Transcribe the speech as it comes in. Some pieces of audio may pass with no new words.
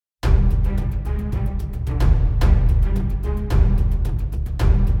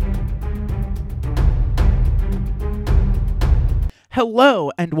Hello,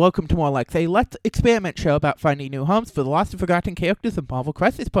 and welcome to More Like a Let's Experiment show about finding new homes for the lost and forgotten characters of Marvel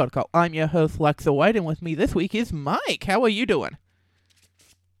Crisis Protocol. I'm your host, Lexa White, and with me this week is Mike. How are you doing?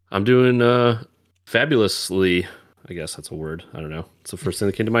 I'm doing fabulously. I guess that's a word. I don't know. It's the first thing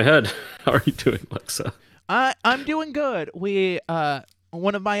that came to my head. How are you doing, Lexa? I'm doing good.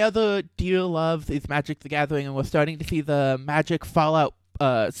 One of my other dear loves is Magic the Gathering, and we're starting to see the Magic Fallout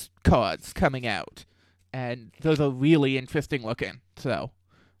cards coming out. And those are really interesting looking, so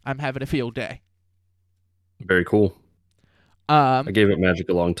I'm having a field day. Very cool. I gave up Magic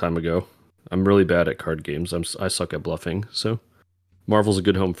a long time ago. I'm really bad at card games. I suck at bluffing, so Marvel's a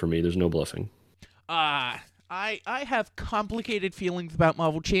good home for me. There's no bluffing. I have complicated feelings about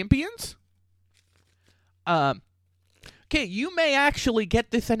Marvel Champions. Okay, you may actually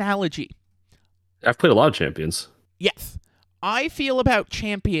get this analogy. I've played a lot of Champions. Yes. I feel about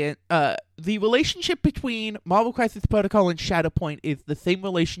Champion, the relationship between Marvel Crisis Protocol and Shatterpoint is the same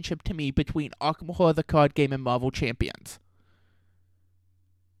relationship to me between Arkham Horror the card game and Marvel Champions.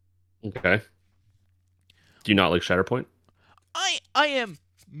 Okay. Do you not like Shatterpoint? I am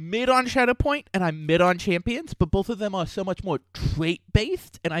mid on Shatterpoint and I'm mid on Champions, but both of them are so much more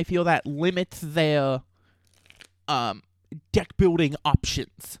trait-based, and I feel that limits their deck-building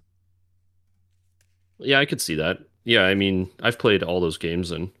options. Yeah, I could see that. Yeah, I mean, I've played all those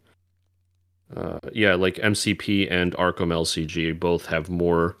games, and like MCP and Arkham LCG both have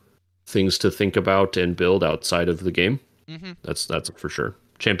more things to think about and build outside of the game. Mm-hmm. That's for sure.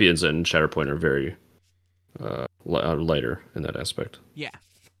 Champions and Shatterpoint are very lighter in that aspect. Yeah.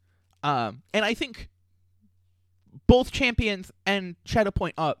 And I think both Champions and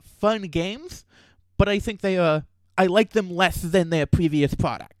Shatterpoint are fun games, but I think I like them less than their previous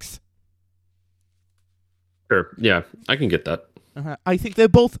products. Sure. Yeah, I can get that. I think they're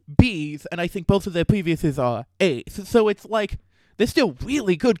both Bs, and I think both of their previouses are As. So it's like, they're still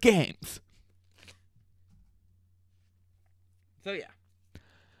really good games. So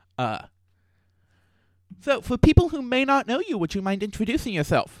yeah. So for people who may not know you, would you mind introducing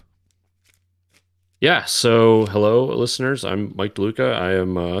yourself? Yeah, so hello, listeners. I'm Mike DeLuca. I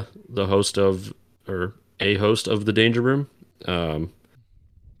am the host of, or a host of The Danger Room.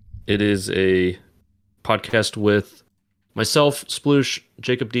 It is a podcast with myself, Sploosh,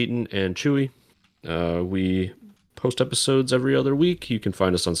 Jacob Deaton, and Chewy. We post episodes every other week. You can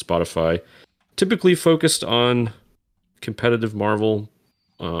find us on Spotify, typically focused on competitive Marvel,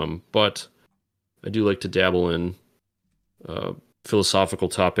 but I do like to dabble in philosophical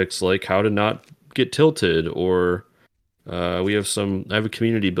topics like how to not get tilted, or I have a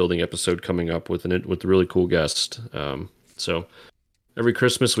community building episode coming up with a really cool guest. So every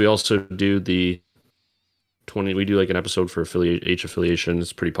Christmas we also do we do like an episode for affiliation.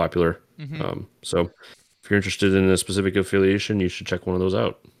 It's pretty popular. Mm-hmm. So if you're interested in a specific affiliation, you should check one of those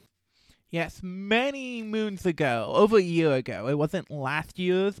out. Yes, many moons ago, over a year ago, it wasn't last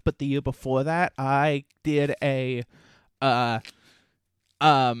year's, but the year before that, I did a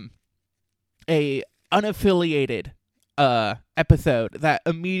unaffiliated episode that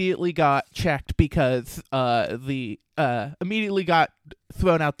immediately got checked because immediately got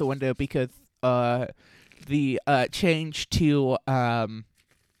thrown out the window because the change to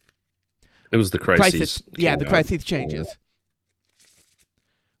it was the crises. Yeah, the crises changes.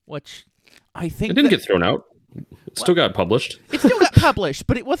 Which I think it didn't get thrown out. It still got published. It still got published,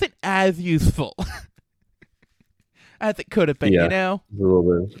 but it wasn't as useful as it could have been, yeah, you know? A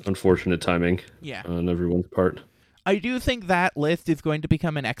little bit unfortunate timing. Yeah. On everyone's part. I do think that list is going to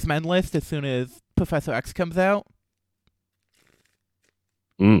become an X-Men list as soon as Professor X comes out.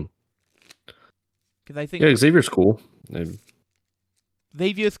 Because I think Xavier's cool.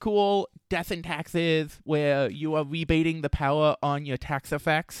 Xavier's cool. Death and Taxes, where you are rebating the power on your tax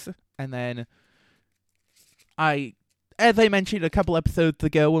effects, and then as I mentioned a couple episodes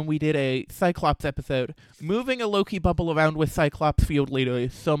ago when we did a Cyclops episode, moving a Loki bubble around with Cyclops Field Leader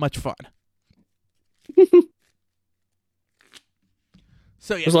is so much fun.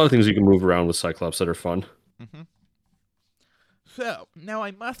 So yeah, there's a lot of things you can move around with Cyclops that are fun. Mm-hmm. So, now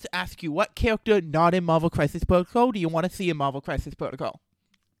I must ask you, what character not in Marvel Crisis Protocol do you want to see in Marvel Crisis Protocol?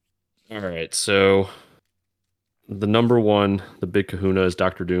 Alright, so the number one, the big kahuna, is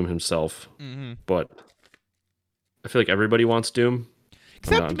Dr. Doom himself. Mm-hmm. But I feel like everybody wants Doom.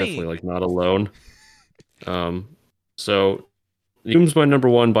 Except I'm me. Definitely not alone. So Doom's my number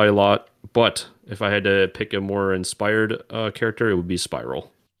one by a lot, but if I had to pick a more inspired character, it would be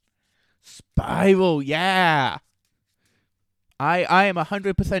Spiral. Spiral, yeah. I am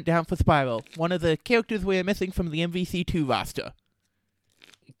 100% down for Spiral. One of the characters we are missing from the MVC2 roster.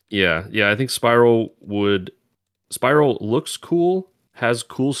 Yeah, I think Spiral looks cool, has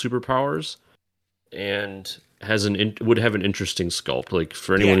cool superpowers and has would have an interesting sculpt. Like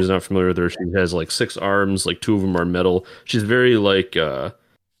for anyone who's not familiar with her, she has like 6 arms, like 2 of them are metal. She's very like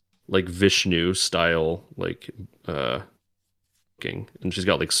Vishnu style, looking, and she's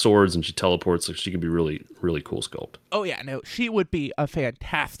got like swords and she teleports. Like she can be really, really cool sculpt. Oh yeah, no, she would be a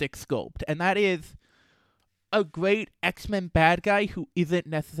fantastic sculpt, and that is a great X-Men bad guy who isn't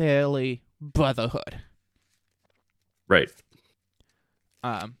necessarily Brotherhood. Right.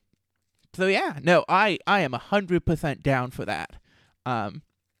 So yeah, no, I am 100% down for that. I'm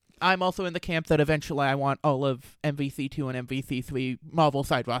also in the camp that eventually I want all of MVC2 and MVC3 Marvel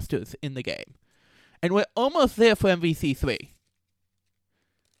side rosters in the game. And we're almost there for MVC3.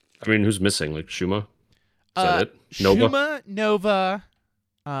 I mean, who's missing? Like Shuma? Is that it? Nova? Shuma,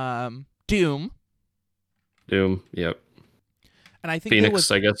 Nova, Doom. Doom, yep. And I think Phoenix,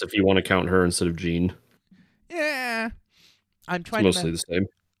 I guess, if you want to count her instead of Jean. Yeah. I'm trying it's mostly the same.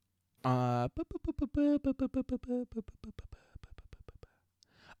 And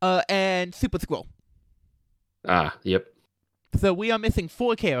Super Scroll. Ah, yep. So we are missing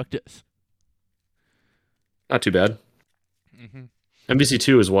 4 characters. Not too bad. Mm-hmm.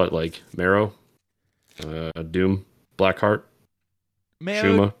 MVC2 is what, like Marrow, Doom, Blackheart, Marrow,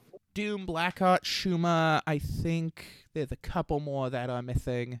 Shuma. Doom, Blackheart, Shuma. I think there's a couple more that are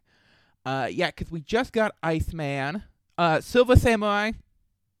missing. Yeah, because we just got Iceman. Silver Samurai.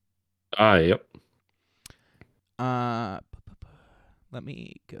 Ah, yep. Let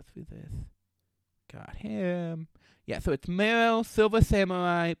me go through this. Got him. Yeah, so it's Marrow, Silver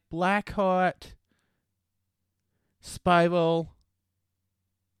Samurai, Blackheart, Spiral,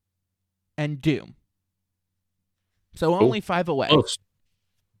 and Doom. So only 5 away. Close.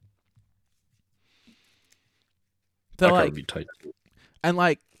 So Blackheart would be tight. And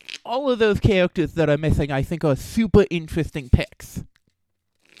like all of those characters that are missing, I think are super interesting picks.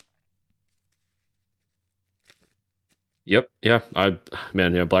 Yep. Yeah.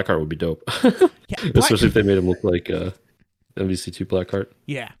 Blackheart would be dope. Yeah, especially if they made him look like MVC2 Blackheart.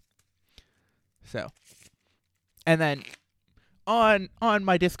 Yeah. So, and then on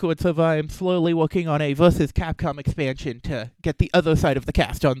my Discord server, I am slowly working on a versus Capcom expansion to get the other side of the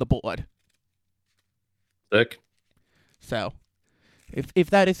cast on the board. Sick. So,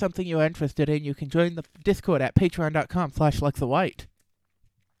 if that is something you're interested in, you can join the Discord at patreon.com/LexaWhite.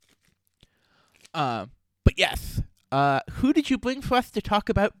 But yes, who did you bring for us to talk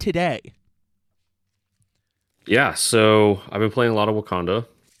about today? Yeah, so I've been playing a lot of Wakanda.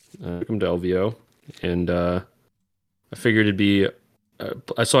 Welcome to LVO, and I figured it'd be.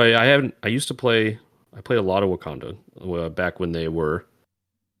 I used to play. I played a lot of Wakanda back when they were.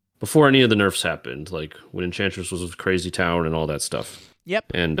 Before any of the nerfs happened, like when Enchantress was with Crazy Town and all that stuff. Yep.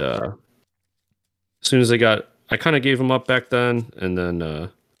 And as soon as I kind of gave them up back then, and then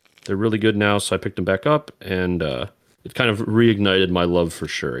they're really good now, so I picked them back up, and it kind of reignited my love for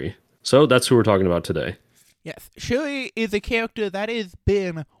Shuri. So that's who we're talking about today. Yes, Shuri is a character that has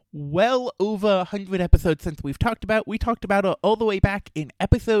been well over 100 episodes since we've talked about. We talked about her all the way back in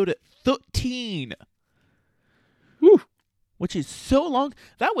episode 13. Woo. Which is so long.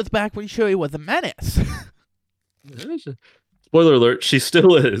 That was back when Shuri was a menace. Spoiler alert, she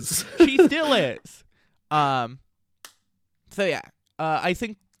still is. She still is. So yeah, I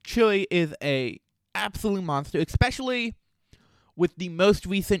think Shuri is a absolute monster, especially with the most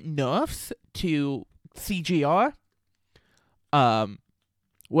recent nerfs to CGR.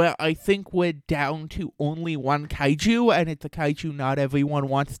 Where I think we're down to only one kaiju, and it's a kaiju not everyone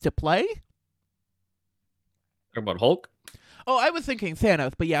wants to play. Talking about Hulk? Oh, I was thinking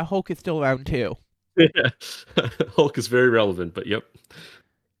Thanos, but yeah, Hulk is still around too. Yeah. Hulk is very relevant, but yep.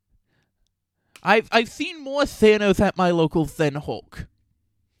 I've seen more Thanos at my locals than Hulk.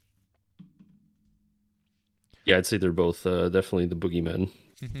 Yeah, I'd say they're both definitely the boogeymen.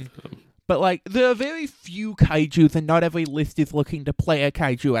 Mm-hmm. But like, there are very few kaijus, and not every list is looking to play a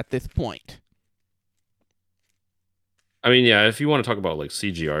kaiju at this point. I mean, yeah, if you want to talk about like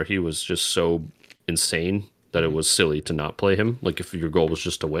CGR, he was just so insane that it was silly to not play him. Like if your goal was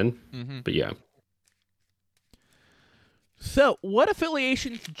just to win. Mm-hmm. But yeah. So, what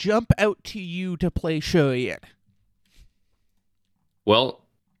affiliations jump out to you to play Shuri in? Well,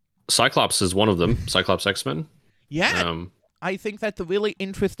 Cyclops is one of them. Cyclops X-Men. Yeah. I think that's a really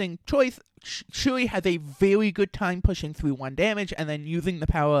interesting choice. Shuri has a very good time pushing through 1 damage and then using the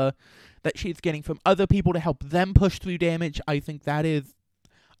power that she's getting from other people to help them push through damage. I think that is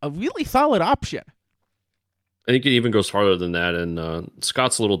a really solid option. I think it even goes farther than that, and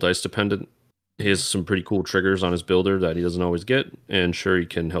Scott's a little dice dependent. He has some pretty cool triggers on his builder that he doesn't always get, and Shuri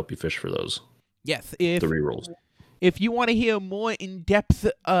can help you fish for those. Yes, the rerolls. If you want to hear more in-depth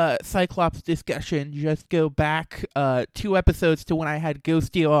Cyclops discussion, just go back 2 episodes to when I had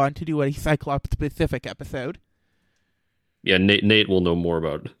Ghost Deal on to do a Cyclops-specific episode. Yeah, Nate will know more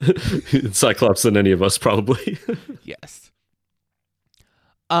about Cyclops than any of us, probably. Yes.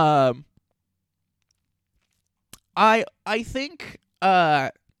 I think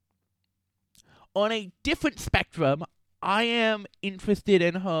on a different spectrum, I am interested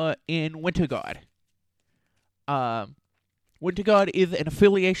in her in Winter Guard. Winter Guard is an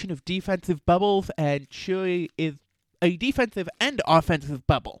affiliation of defensive bubbles, and Shuri is a defensive and offensive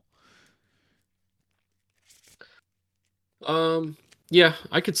bubble. Yeah,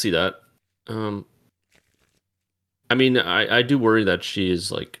 I could see that. I mean, I do worry that she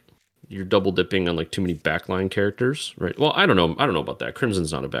is like you're double dipping on like too many backline characters, right? Well, I don't know about that.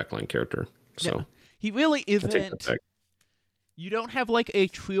 Crimson's not a backline character, so No, he really I take that isn't. back. You don't have like a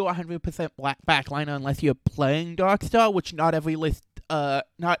true 100% backline unless you're playing Darkstar, which not every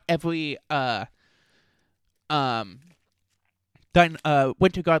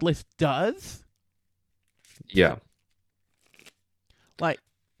Winter Guard list does. Yeah. Like,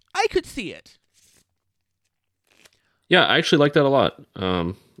 I could see it. Yeah, I actually like that a lot.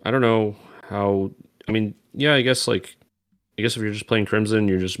 I don't know how. I mean, yeah, I guess if you're just playing Crimson,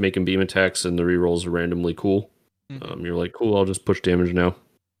 you're just making beam attacks and the rerolls are randomly cool. Mm-hmm. You're like, cool, I'll just push damage now.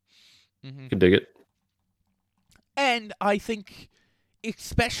 Mm-hmm. Can dig it. And I think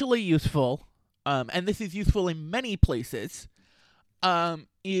especially useful, and this is useful in many places,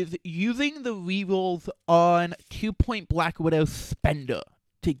 is using the rerolls on 2-point Black Widow Spender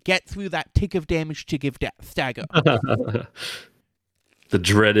to get through that tick of damage to give stagger. The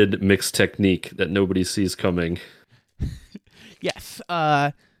dreaded mixed technique that nobody sees coming. Yes.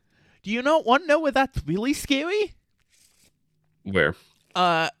 Do you want to know where that's really scary? Where?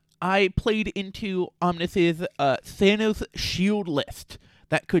 I played into Omnis's Thanos shield list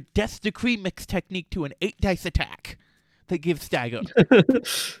that could Death Decree mix technique to an 8-dice attack that gives stagger.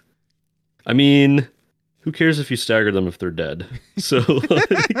 I mean, who cares if you stagger them if they're dead? So,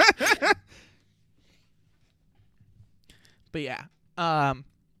 but yeah.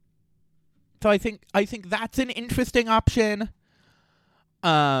 So I think that's an interesting option.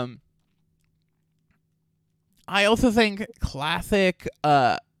 I also think classic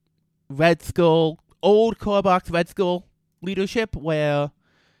Red Skull, old core box Red Skull leadership, where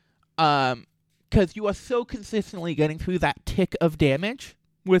because you are so consistently getting through that tick of damage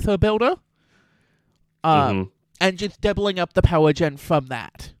with her builder, and just doubling up the power gen from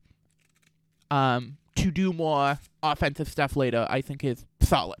that, to do more offensive stuff later, I think is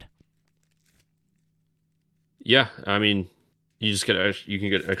solid. Yeah, I mean, you can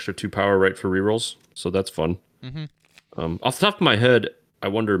get extra 2 power right for rerolls, so that's fun. Mm-hmm. Off the top of my head, I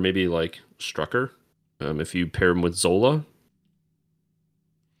wonder maybe like Strucker, if you pair him with Zola,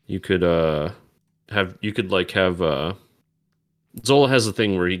 you could have Zola has a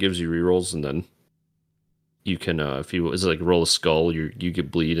thing where he gives you rerolls, and then you can if you roll a skull, you get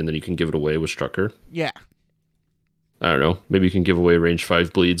bleed, and then you can give it away with Strucker. Yeah. I don't know. Maybe you can give away range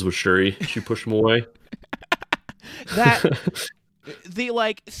 5 bleeds with Shuri if you push him away. That the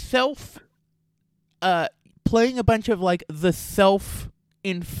like self playing a bunch of like the self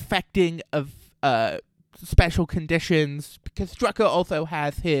infecting of special conditions, because Strucker also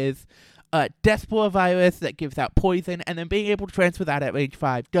has his Despore virus that gives out poison, and then being able to transfer that at range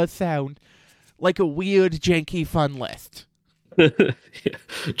 5 does sound like a weird, janky, fun list. Yeah.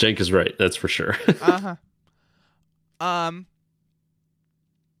 Jank is right, that's for sure. Uh-huh. I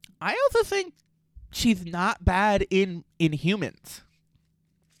also think she's not bad in humans.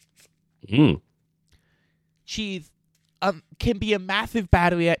 She's can be a massive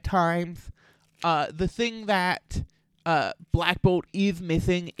battery at times. The thing that Black Bolt is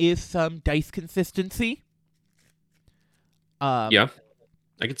missing is some dice consistency. Yeah,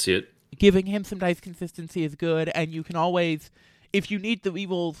 I can see it. Giving him some dice consistency is good, and you can always, if you need the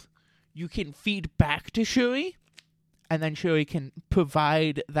rerolls, you can feed back to Shuri, and then Shuri can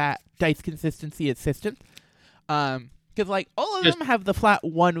provide that dice consistency assistance. Because like all of them have the flat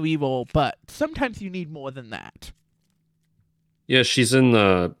 1 reroll, but sometimes you need more than that. Yeah, she's in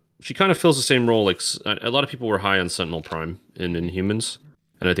the. She kind of fills the same role. Like a lot of people were high on Sentinel Prime in Inhumans,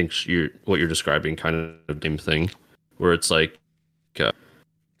 and I think what you're describing kind of the same thing, where it's like,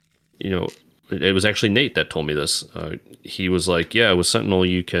 it was actually Nate that told me this. He was like, yeah, with Sentinel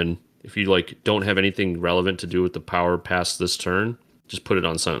you can, if you like don't have anything relevant to do with the power past this turn, just put it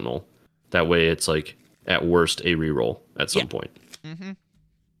on Sentinel. That way it's like at worst a reroll at some point. Mm-hmm.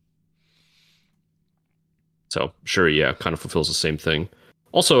 So sure, yeah, kind of fulfills the same thing.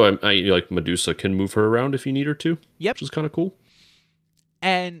 Also, I like Medusa can move her around if you need her to. Yep. Which is kind of cool.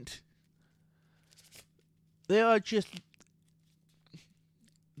 And there are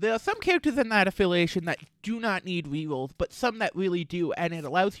some characters in that affiliation that do not need rerolls, but some that really do, and it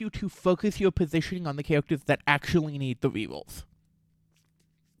allows you to focus your positioning on the characters that actually need the rerolls.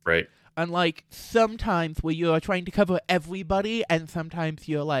 Right. Unlike sometimes where you're trying to cover everybody, and sometimes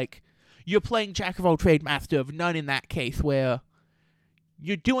you're playing Jack of all trade, master of none in that case, where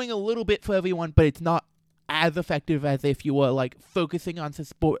you're doing a little bit for everyone, but it's not as effective as if you were focusing on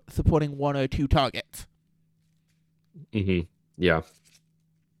supporting one or two targets. Mm-hmm. Yeah.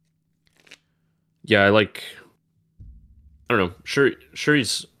 Yeah, I don't know.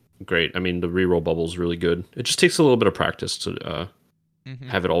 Shuri's great. I mean, the reroll bubble's really good. It just takes a little bit of practice to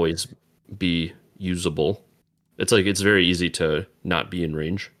have it always be usable. It's very easy to not be in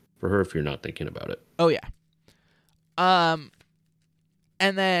range for her if you're not thinking about it. Oh yeah.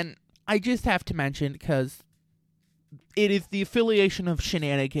 And then I just have to mention, because it is the affiliation of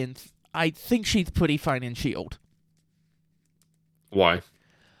shenanigans, I think she's pretty fine in S.H.I.E.L.D. Why?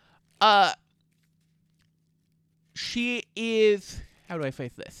 She is... How do I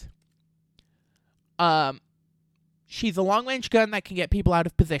phrase this? She's a long-range gun that can get people out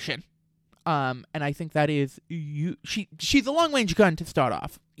of position. And I think that is... She's a long-range gun to start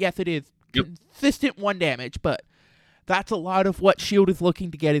off. Yes, it is consistent 1 damage, but that's a lot of what S.H.I.E.L.D. is looking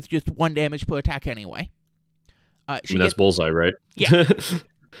to get, is just 1 damage per attack anyway. That's bullseye, right? Yeah.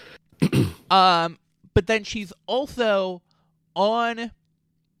 But then she's also on...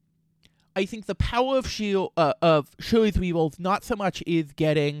 I think the power of of Shuri's rerolls not so much is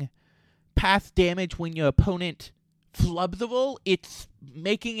getting past damage when your opponent flubs the roll, it's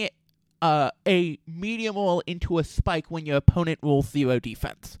making it a medium roll into a spike when your opponent rolls 0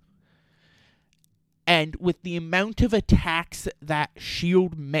 defense. And with the amount of attacks that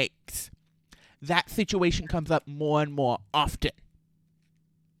S.H.I.E.L.D. makes, that situation comes up more and more often.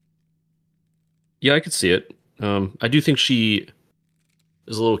 Yeah, I could see it. I do think she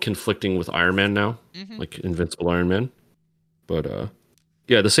is a little conflicting with Iron Man now, like Invincible Iron Man. But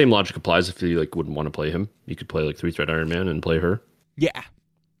yeah, the same logic applies if you wouldn't want to play him. You could play 3-threat Iron Man and play her. Yeah.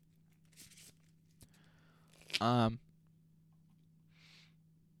 And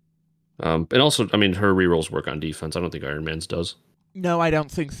also, I mean, her rerolls work on defense. I don't think Iron Man's does. No, I don't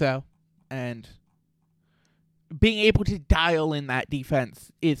think so. And being able to dial in that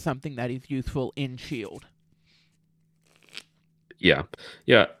defense is something that is useful in S.H.I.E.L.D. Yeah.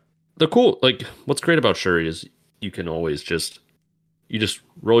 What's great about Shuri is you can always just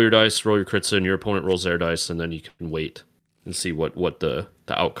roll your dice, roll your crits in, your opponent rolls their dice, and then you can wait and see what the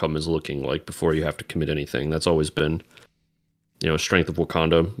outcome is looking like before you have to commit anything. That's always been, a strength of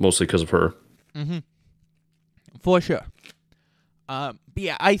Wakanda, mostly because of her. Mm-hmm. For sure. But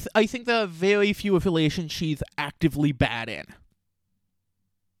yeah, I think there are very few affiliations she's actively bad in.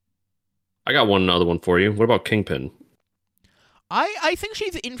 I got another one for you. What about Kingpin? I think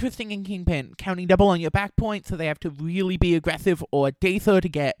she's interesting in Kingpin, counting double on your back point, so they have to really be aggressive or Dather to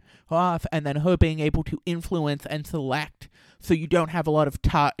get her off, and then her being able to influence and select so you don't have a lot of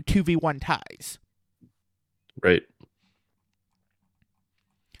 2v1 ties. Right.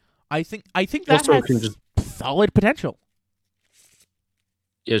 I think that also has solid potential.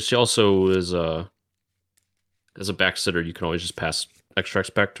 Yeah, she also is as a backsitter, you can always just pass extracts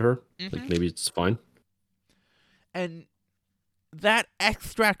back to her. Maybe it's fine. And that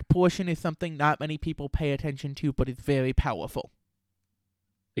extract portion is something not many people pay attention to, but it's very powerful.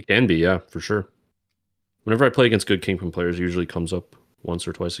 It can be, yeah, for sure. Whenever I play against good Kingpin players, it usually comes up once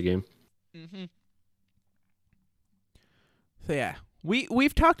or twice a game. So yeah,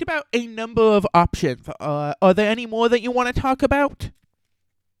 we've talked about a number of options. Are there any more that you want to talk about?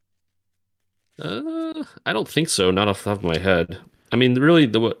 I don't think so, not off the top of my head. I mean, really,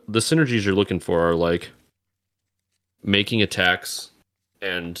 the synergies you're looking for are making attacks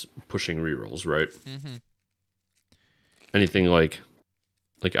and pushing rerolls, right? Anything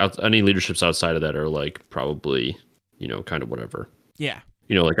any leaderships outside of that are probably kind of whatever. Yeah.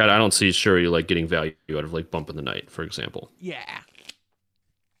 I don't see Shuri getting value out of Bump in the Night, for example. Yeah.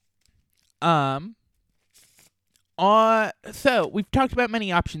 So we've talked about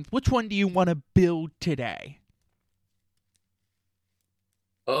many options. Which one do you want to build today?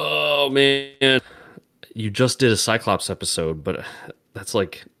 Oh man, you just did a Cyclops episode, but that's I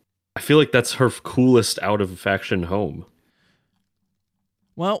feel like that's her coolest out of faction home.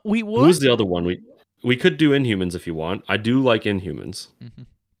 Well, we would. Who's the other one? We could do Inhumans if you want. I do like Inhumans.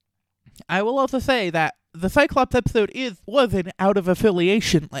 I will also say that the Cyclops episode was an out of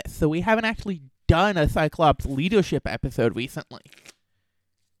affiliation list, so we haven't actually done a Cyclops leadership episode recently.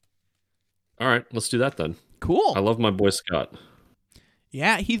 All right, let's do that then. Cool. I love my boy Scott.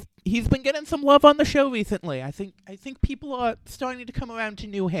 Yeah, he's been getting some love on the show recently. I think people are starting to come around to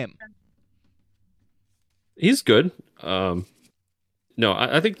know him. He's good. No,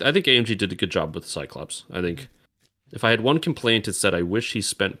 I think AMG did a good job with Cyclops. I think if I had one complaint, it's that I wish he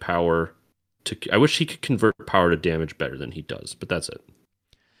spent power I wish he could convert power to damage better than he does. But that's it.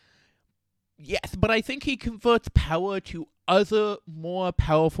 Yes, but I think he converts power to other more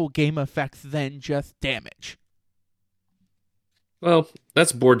powerful game effects than just damage. Well,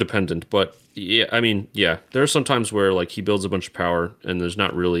 that's board dependent, but yeah, I mean, yeah, there are some times where like he builds a bunch of power and there's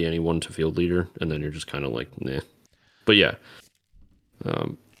not really anyone to field leader, and then you're just kind of like, nah. But yeah,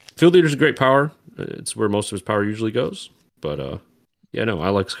 field leader's a great power. It's where most of his power usually goes. But yeah, no, I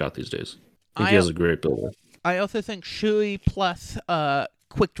like Scott these days. I think he has a great builder. I also think Shuri plus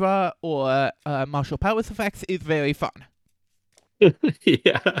quick draw or martial powers effects is very fun.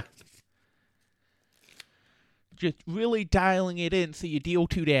 Yeah. Just really dialing it in so you deal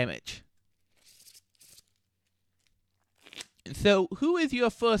 2 damage. So, who is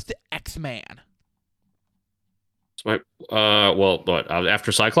your first X-Man? It's my well, what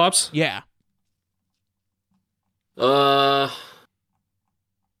after Cyclops? Yeah. It's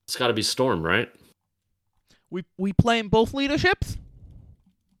got to be Storm, right? We playing both leaderships?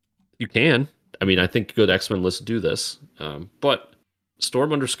 You can. I mean, I think good X-Men lists do this. But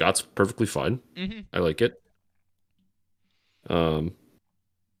Storm under Scott's perfectly fine. Mm-hmm. I like it. I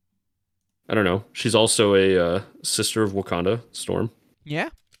don't know. She's also a sister of Wakanda, Storm. Yeah,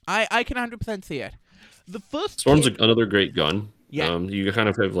 I can 100% see it. The first Storm's another great gun. Yeah. You kind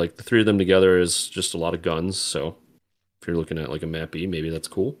of have like the 3 of them together is just a lot of guns. So if you're looking at like a map E, maybe that's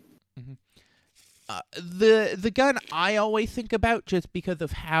cool. Mm-hmm. The gun I always think about just because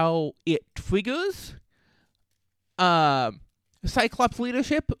of how it triggers Cyclops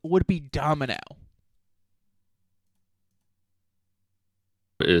leadership would be Domino.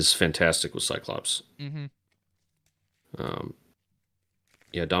 Is fantastic with Cyclops. Mm-hmm.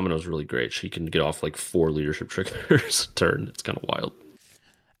 Yeah, Domino's really great. She can get off like 4 leadership triggers a turn. It's kind of wild.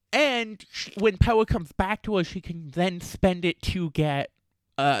 And when power comes back to her, she can then spend it to get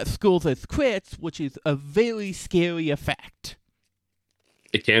skulls as crits, which is a very scary effect.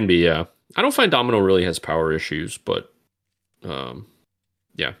 It can be, yeah. I don't find Domino really has power issues, but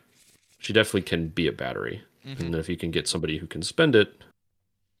yeah, she definitely can be a battery. Mm-hmm. And if you can get somebody who can spend it,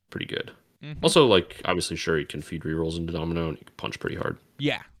 pretty good. Mm-hmm. Also, like, obviously, Shuri can feed rerolls into Domino and you can punch pretty hard.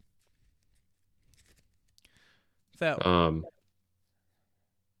 Yeah. So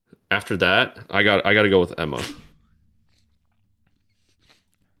after that, I got to go with Emma.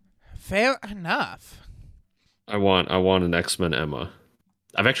 Fair enough. I want an X-Men Emma.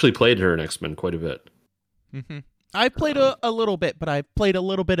 I've actually played her in X-Men quite a bit. Mm-hmm. I played a little bit, but I played a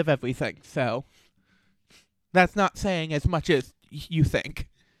little bit of everything, so that's not saying as much as you think.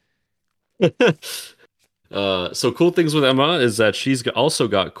 So cool things with Emma is that she's also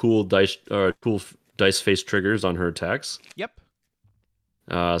got cool dice face triggers on her attacks. Yep.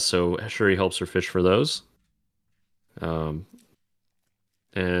 So Shuri helps her fish for those.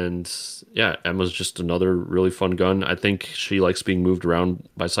 And yeah, Emma's just another really fun gun. I think she likes being moved around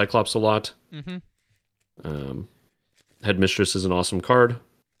by Cyclops a lot. Mm-hmm. Headmistress is an awesome card.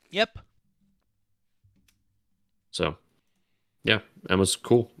 Yep. So, yeah, Emma's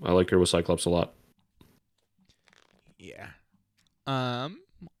cool. I like her with Cyclops a lot. Yeah. 1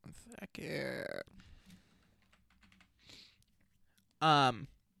 second.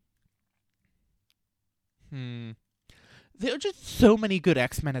 There are just so many good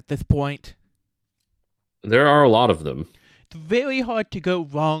X-Men at this point. There are a lot of them. It's very hard to go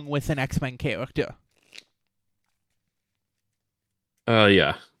wrong with an X-Men character.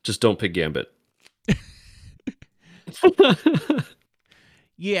 Yeah. Just don't pick Gambit.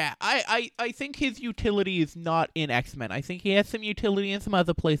 Yeah, I think his utility is not in X-Men. I think he has some utility in some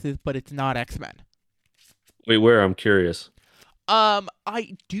other places, but it's not X-Men. Wait, where? I'm curious.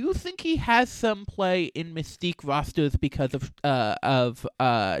 I do think he has some play in Mystique rosters because of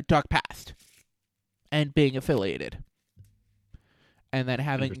Dark Past and being affiliated, and then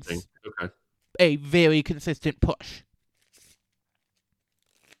having a very consistent push.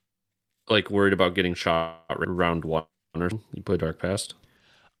 Like worried about getting shot round 1 or something? You play Dark Past?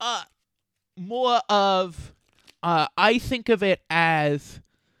 More of, I think of it as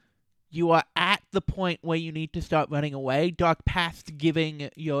you are at the point where you need to start running away. Dark Past giving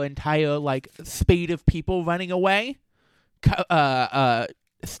your entire, like, spade of people running away,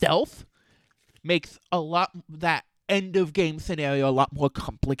 stealth, makes that end of game scenario a lot more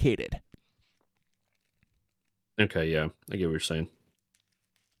complicated. Okay, yeah. I get what you're saying.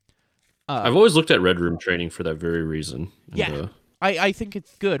 I've always looked at Red Room training for that very reason. Yeah, I think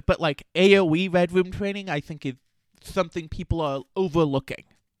it's good, but like AoE Red Room training, I think is something people are overlooking.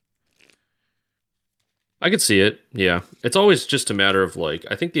 I could see it. Yeah, it's always just a matter of like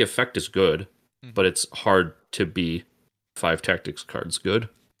I think the effect is good, but it's hard to be 5 tactics cards good.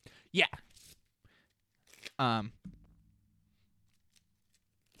 Yeah.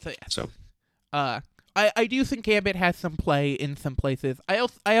 So I do think Gambit has some play in some places.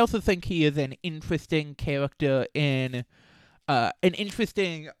 I also think he is an interesting character in an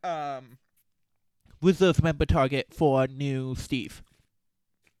interesting reserve member target for new Steve.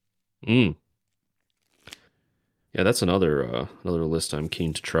 Yeah, that's another list I'm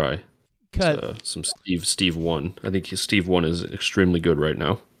keen to try. Some Steve 1. I think Steve 1 is extremely good right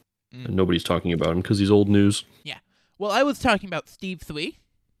now. And nobody's talking about him because he's old news. Yeah. Well, I was talking about Steve 3.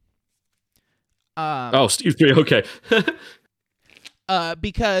 Steve 3, okay.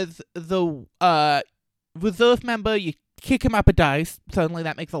 Because the reserve member, you kick him up a dice, suddenly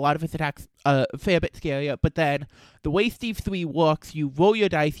that makes a lot of his attacks a fair bit scarier, but then the way Steve 3 works, you roll your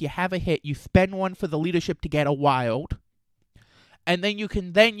dice, you have a hit, you spend one for the leadership to get a wild, and then you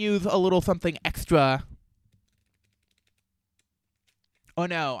can then use a little something extra. Oh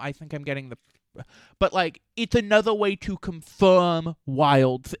no, I think I'm getting the... But, like, it's another way to confirm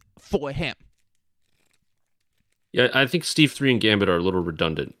wilds for him. Yeah, I think Steve 3 and Gambit are a little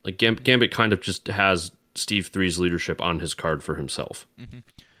redundant. Like, Gambit kind of just has Steve 3's leadership on his card for himself.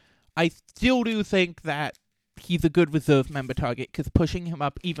 I still do think that he's a good reserve member target, because pushing him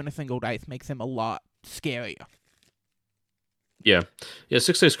up even a single dice makes him a lot scarier. Yeah.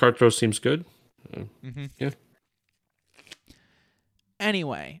 6 days card throw seems good. Yeah.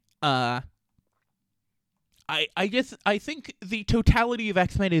 Anyway, I think the totality of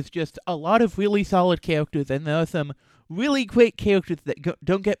X-Men is just a lot of really solid characters, and there are some really great characters that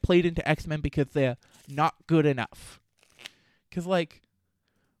don't get played into X-Men because they're not good enough. Because, like,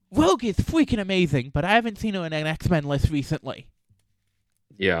 Rogue is freaking amazing, but I haven't seen her in an X-Men list recently.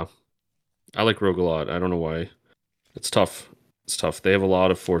 Yeah. I like Rogue a lot. I don't know why. It's tough. They have a lot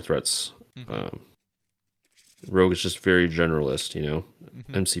of 4 threats. Rogue is just very generalist, you know.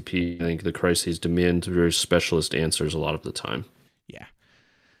 MCP, I think the crises demand very specialist answers a lot of the time. Yeah.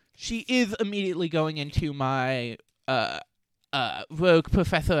 She is immediately going into my Rogue,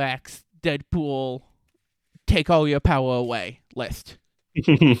 Professor X, Deadpool, take all your power away list.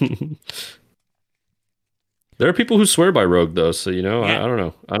 There are people who swear by Rogue, though, so, you know, Yeah. I don't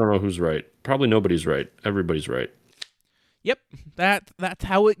know. I don't know who's right. Probably nobody's right. Everybody's right. Yep, that's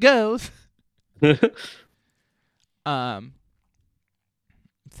how it goes.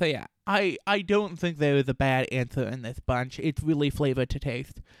 So yeah, I don't think there is a bad answer in this bunch. It's really flavor to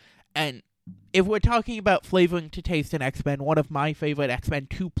taste. And if we're talking about flavoring to taste in X-Men, one of my favorite X-Men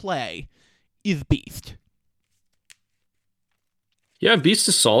to play is Beast. Yeah, Beast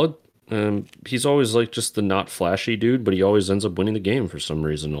is solid. He's always like just the not flashy dude, but he always ends up winning the game for some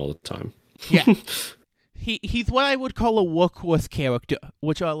reason all the time. Yeah. He's what I would call a workhorse character,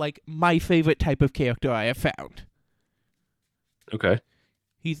 which are like my favorite type of character I have found. Okay.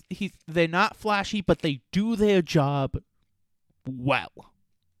 They're not flashy, but they do their job well.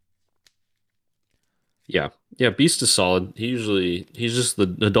 Yeah, Beast is solid. He's just the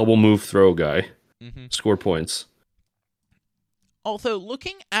double move throw guy. Score points. Also,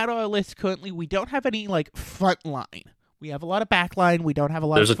 looking at our list currently, we don't have any like front line. We have a lot of back line. We don't have a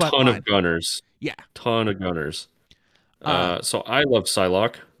lot of front line. There's a ton of gunners. Yeah. Ton of gunners. So I love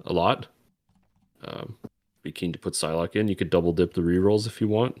Psylocke a lot. Be keen to put Psylocke in. You could double dip the rerolls if you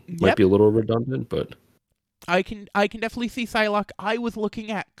want. Might be a little redundant, but I can definitely see Psylocke. I was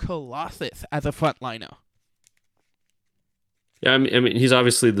looking at Colossus as a frontliner. Yeah, I mean, he's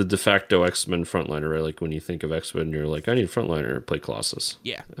obviously the de facto X-Men frontliner, right? Like when you think of X-Men, you're like, I need a frontliner to play Colossus.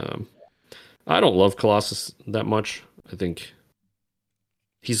 Yeah. I don't love Colossus that much. I think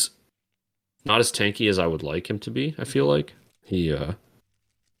he's not as tanky as I would like him to be. I feel like his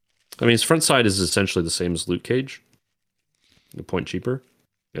front side is essentially the same as Luke Cage. A point cheaper.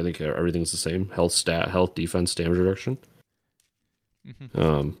 I think everything's the same. Health, defense, damage reduction.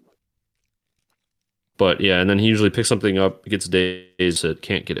 But yeah, and then he usually picks something up, gets dazed, that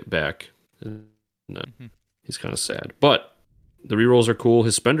can't get it back. No, he's kind of sad. But the rerolls are cool.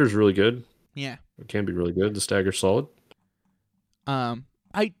 His spender's really good. Yeah. It can be really good. The stagger's solid. I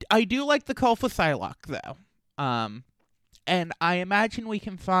do like the call for Psylocke though. And I imagine we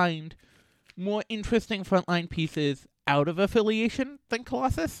can find more interesting frontline pieces out of affiliation than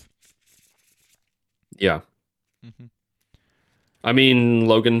Colossus. Yeah. I mean,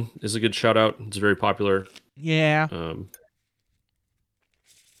 Logan is a good shout out. It's very popular. Yeah.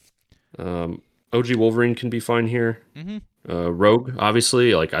 OG Wolverine can be fine here. Mm-hmm. Rogue,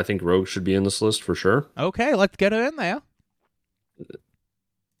 obviously, like I think Rogue should be in this list for sure. Okay, let's get her in there.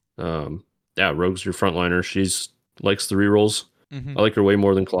 Yeah, Rogue's your frontliner. She's likes the rerolls. Mm-hmm. I like her way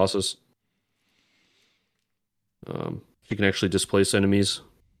more than Colossus. She can actually displace enemies.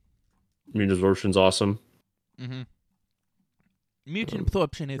 Mutant Absorption's awesome. Mm-hmm. Mutant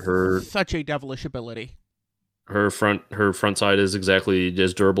Absorption is such a devilish ability. Her front side is exactly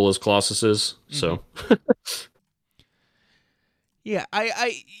as durable as Colossus is. So, yeah,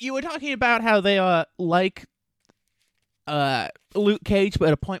 you were talking about how they are like Luke Cage, but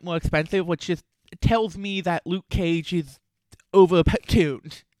at a point more expensive, which just tells me that Luke Cage is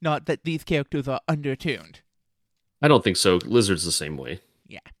over-tuned, not that these characters are under-tuned. I don't think so. Lizard's the same way.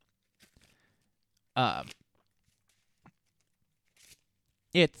 Yeah. I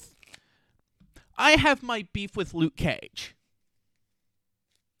have my beef with Luke Cage.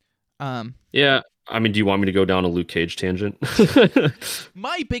 Yeah, I mean, do you want me to go down a Luke Cage tangent?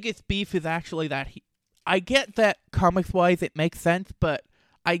 My biggest beef is actually that I get that comics-wise it makes sense, but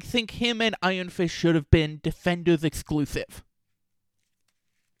I think him and Iron Fist should have been Defenders exclusive.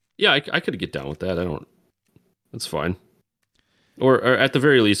 Yeah, I could get down with that. That's fine. Or at the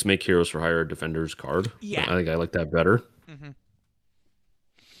very least, make Heroes for Hire Defenders card. Yeah. I think I like that better. Mm-hmm.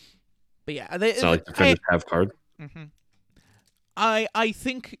 But yeah, it's not like Defenders have card. Mm-hmm. I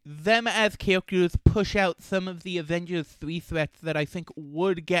think them as characters push out some of the Avengers 3 threats that I think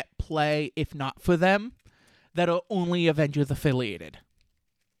would get play if not for them, that are only Avengers affiliated.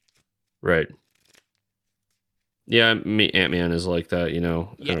 Right. Yeah, Ant-Man is like that, you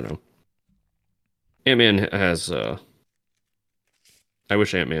know. Yeah. I don't know. Ant-Man has I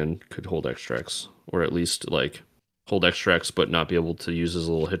wish Ant-Man could hold extracts, or at least like hold extracts but not be able to use his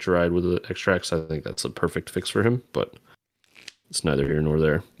little hitch ride with the extracts. I think that's a perfect fix for him, but it's neither here nor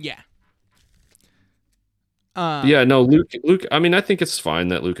there. Yeah. Yeah, no, Luke, I mean, I think it's fine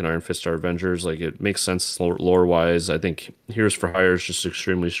that Luke and Iron Fist are Avengers. Like, it makes sense lore-wise. I think Heroes for Hire is just an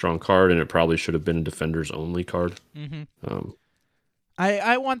extremely strong card, and it probably should have been a Defenders-only card. Mm-hmm.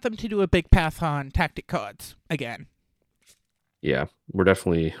 I want them to do a big pass on tactic cards again. Yeah, we're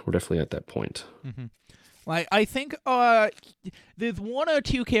definitely at that point. Mm-hmm. Like, I think there's one or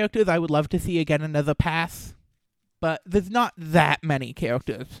two characters I would love to see again another pass, but there's not that many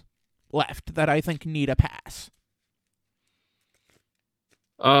characters left that I think need a pass.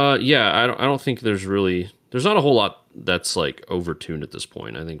 Yeah, I don't think there's not a whole lot that's like overtuned at this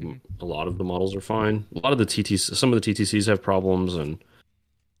point. I think a lot of the models are fine. A lot of the TTCs, some of the TTCs have problems, and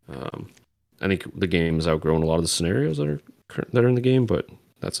I think the game has outgrown a lot of the scenarios that are in the game, but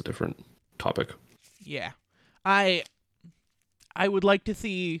that's a different topic. Yeah. I would like to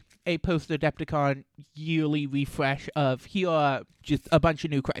see a post-Adepticon yearly refresh of here are just a bunch of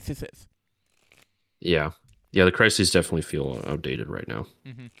new crises. Yeah. Yeah, the crises definitely feel outdated right now.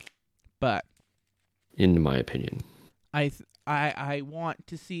 Mm-hmm. But in my opinion. I want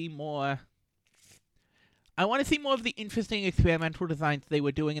to see more. I want to see more of the interesting experimental designs they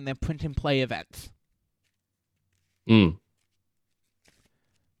were doing in their print and play events. Because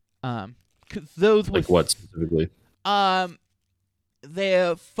those were like what specifically?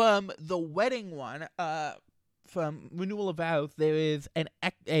 They're from the wedding one. From Renewal of Vows, there is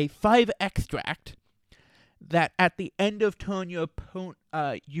a 5 extract that at the end of turn your opponent,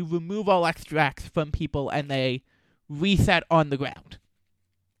 you remove all extracts from people and they reset on the ground.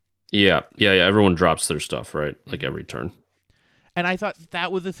 Yeah. Everyone drops their stuff, right? Like every turn. And I thought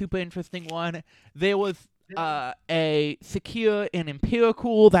that was a super interesting one. There was a Secure and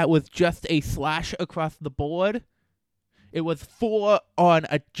Empirical that was just a slash across the board. It was 4 on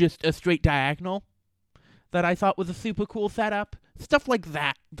just a straight diagonal that I thought was a super cool setup. Stuff like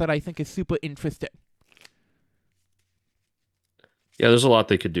that I think is super interesting. Yeah, there's a lot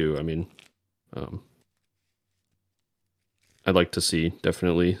they could do. I mean, I'd like to see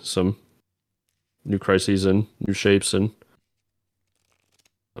definitely some new crises and new shapes and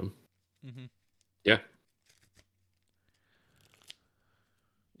yeah.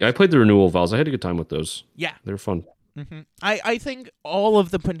 Yeah, I played the Renewal Vows. I had a good time with those. Yeah. They were fun. Mm-hmm. I think all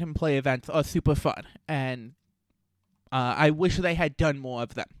of the print and play events are super fun, and I wish they had done more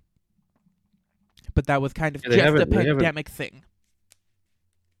of them. But that was kind of just a pandemic thing.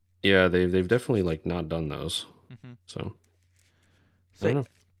 Yeah, they've definitely like not done those. Mm-hmm. So I don't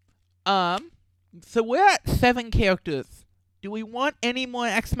know. So we're at 7 characters. Do we want any more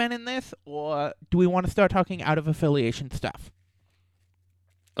X-Men in this, or do we want to start talking out of affiliation stuff?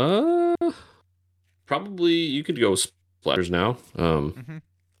 Probably you could go splatters now. Who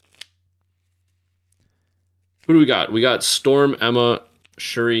do we got? We got Storm, Emma,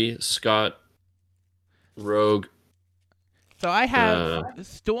 Shuri, Scott, Rogue. So I have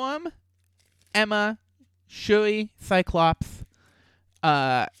Storm, Emma, Shuri, Cyclops,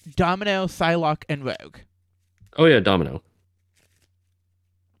 Domino, Psylocke, and Rogue. Oh yeah, Domino.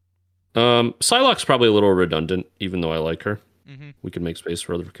 Psylocke's probably a little redundant, even though I like her. Mm-hmm. We can make space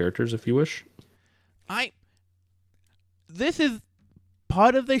for other characters if you wish. This is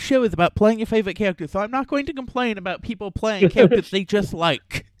part of the show is about playing your favorite character, so I'm not going to complain about people playing characters they just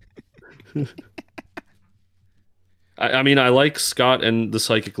like. I mean, I like Scott and the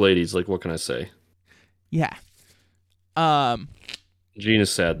Psychic Ladies. Like, what can I say? Yeah. Jean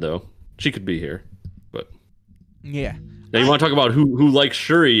is sad though. She could be here, but yeah. Now you want to talk about who likes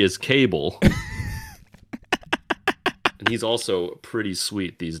Shuri is Cable, and he's also pretty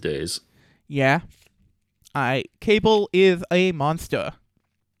sweet these days. Yeah. Cable is a monster.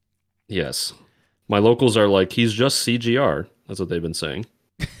 Yes. My locals are like, he's just CGR. That's what they've been saying.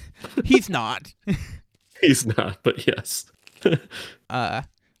 He's not. He's not, but yes.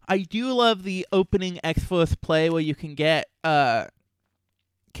 I do love the opening X-Force play where you can get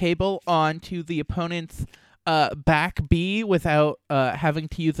Cable onto the opponent's back B without having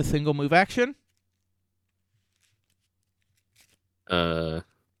to use a single move action. I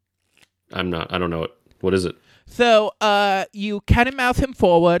don't know it. What is it? So, you cat and mouse him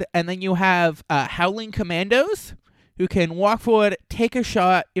forward, and then you have Howling Commandos, who can walk forward, take a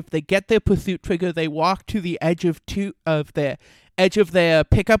shot. If they get their pursuit trigger, they walk to the edge of their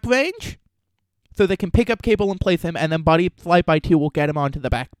pickup range, so they can pick up Cable and place him, and then Body Flight by 2 will get him onto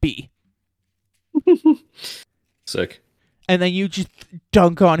the back B. Sick. And then you just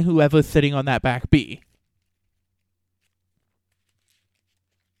dunk on whoever's sitting on that back B.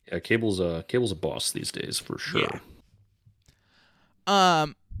 Yeah, Cable's a boss these days for sure. Yeah.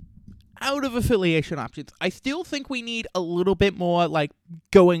 Out of affiliation options, I still think we need a little bit more, like,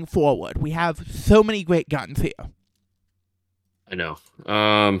 going forward. We have so many great guns here. I know.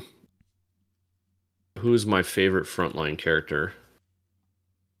 Who's my favorite frontline character?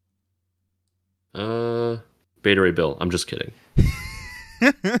 Beta Ray Bill. I'm just kidding.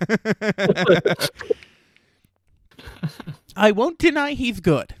 I won't deny he's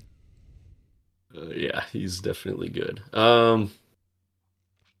good. Yeah, he's definitely good.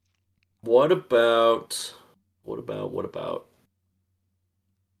 What about?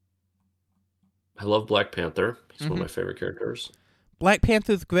 I love Black Panther. He's one of my favorite characters. Black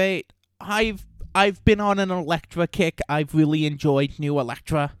Panther's great. I've been on an Elektra kick. I've really enjoyed new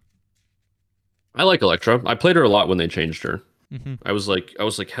Elektra. I like Elektra. I played her a lot when they changed her. Mm-hmm. I was like,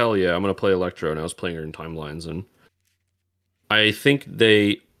 hell yeah, I'm gonna play Elektra, and I was playing her in Timelines, and I think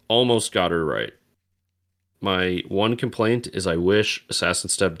they almost got her right. My one complaint is I wish Assassin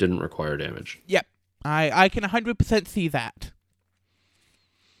Step didn't require damage. Yep. I can 100% see that.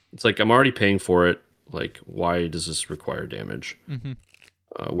 It's like, I'm already paying for it. Like, why does this require damage? Mm-hmm.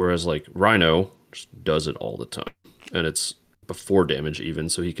 Whereas, like, Rhino just does it all the time. And it's before damage even,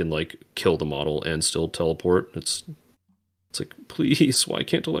 so he can, like, kill the model and still teleport. It's like, please, why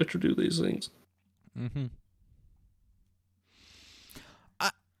can't Elektra do these things? Mm-hmm.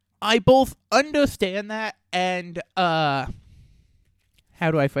 I both understand that and, how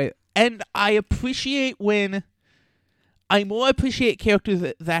do I phrase it? And I appreciate I more appreciate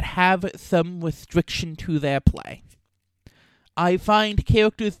characters that have some restriction to their play. I find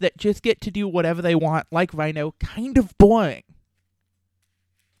characters that just get to do whatever they want, like Rhino, kind of boring.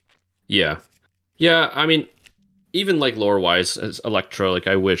 Yeah. Yeah, I mean, even like lore-wise, as Elektra, like,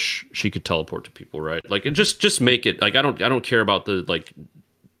 I wish she could teleport to people, right? Like, and just make it, like, I don't care about the, like,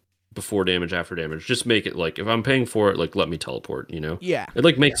 before damage, after damage. Just make it, like, if I'm paying for it, like, let me teleport, you know? Yeah. It,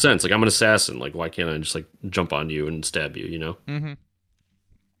 like, makes sense. Like, I'm an assassin. Like, why can't I just, like, jump on you and stab you, you know? Mm-hmm.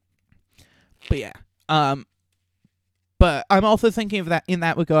 But yeah. But I'm also thinking of that in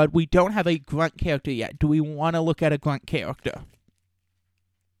that regard, we don't have a grunt character yet. Do we want to look at a grunt character?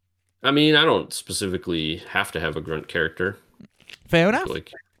 I mean, I don't specifically have to have a grunt character. Fair enough.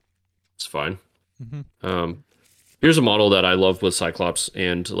 Like, it's fine. Mm-hmm. Here's a model that I love with Cyclops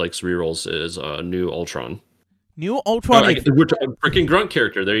and likes rerolls is New Ultron. New Ultron. We're freaking grunt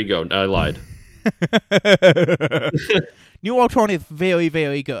character. There you go. I lied. New Ultron is very,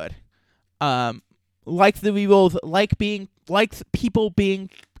 very good. Likes the rerolls, likes people being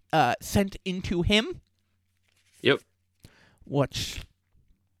sent into him. Yep. Which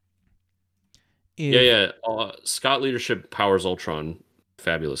is... Yeah. Scott leadership powers Ultron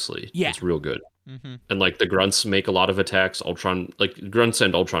fabulously. Yeah. It's real good. Mm-hmm. And like the grunts make a lot of attacks. Ultron, like grunts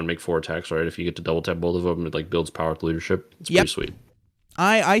and Ultron make 4 attacks, right? If you get to double tap both of them, it like builds power with leadership. It's pretty sweet.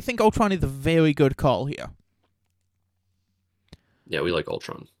 I think Ultron is a very good call here. Yeah, we like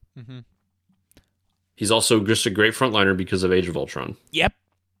Ultron. Mm-hmm. He's also just a great frontliner because of Age of Ultron. Yep.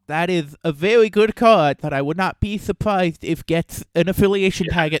 That is a very good card that I would not be surprised if gets an affiliation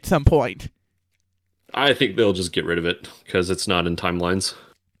tag at some point. I think they'll just get rid of it because it's not in timelines.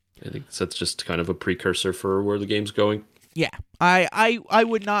 I think that's just kind of a precursor for where the game's going. Yeah, I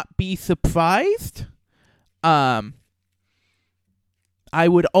would not be surprised. I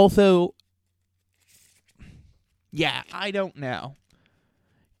would also... Yeah, I don't know.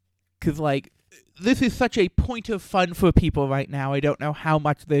 Because, like, this is such a point of fun for people right now. I don't know how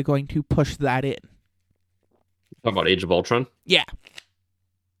much they're going to push that in. Talk about Age of Ultron? Yeah.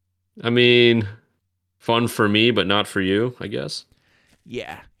 I mean, fun for me, but not for you, I guess.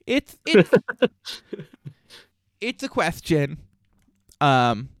 Yeah. It's it's a question.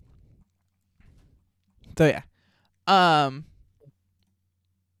 So yeah.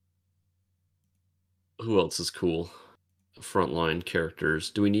 Who else is cool? Frontline characters.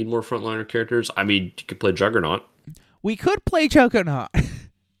 Do we need more frontliner characters? I mean, you could play Juggernaut. We could play Juggernaut.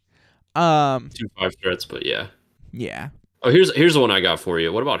 2/5 threats, but yeah. Yeah. Oh, here's the one I got for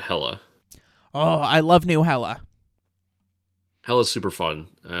you. What about Hela? Oh, I love new Hela. Hela's super fun.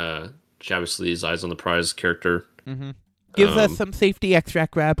 She obviously is eyes on the prize character. Mm-hmm. Gives us some safety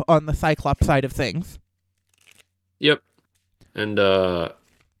extract grab on the Cyclops side of things. Yep. And her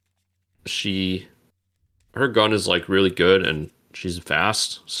gun is like really good and she's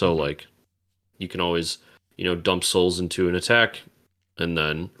fast, so like you can always, dump souls into an attack and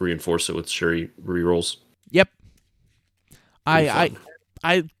then reinforce it with Shuri rerolls. Yep. I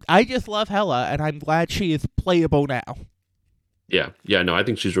just love Hela and I'm glad she is playable now. Yeah, no, I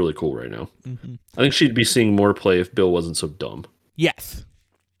think she's really cool right now. Mm-hmm. I think she'd be seeing more play if Bill wasn't so dumb. Yes.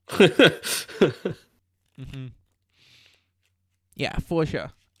 Mm-hmm. Yeah, for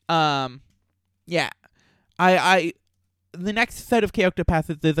sure. Yeah. I the next set of character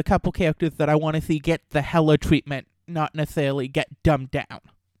passes, there's a couple characters that I want to see get the Hela treatment, not necessarily get dumbed down.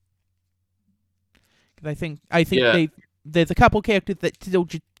 Because I think there's a couple characters that still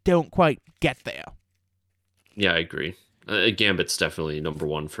just don't quite get there. Yeah, I agree. Gambit's definitely number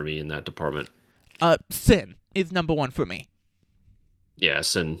one for me in that department. Sin is number one for me.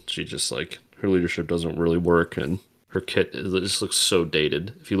 Yes, and she just like her leadership doesn't really work, and her kit just looks so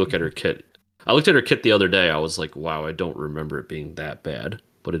dated. If you look at her kit, I looked at her kit the other day. I was like, wow, I don't remember it being that bad,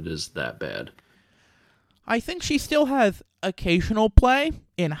 but it is that bad. I think she still has occasional play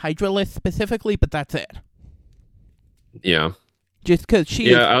in Hydralisk specifically, but that's it. Yeah. Just because she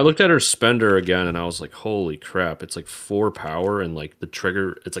is... I looked at her spender again, and I was like, holy crap, it's like 4 power, and like the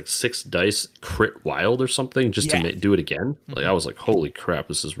trigger, it's like 6 dice crit wild or something just to do it again. Mm-hmm. Like I was like, holy crap,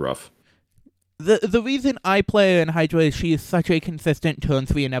 this is rough. The reason I play her in Hydra is she is such a consistent turn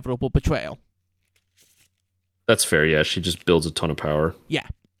 3 inevitable betrayal. That's fair, yeah. She just builds a ton of power. Yeah.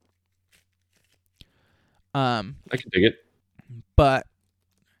 I can dig it. But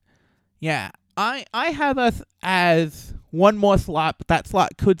yeah, I have us as one more slot, but that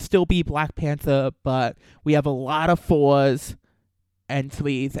slot could still be Black Panther, but we have a lot of 4s and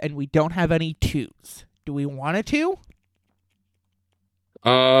 3s, and we don't have any 2s. Do we want a 2?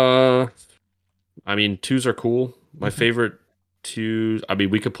 I mean, 2s are cool. My favorite 2s, I mean,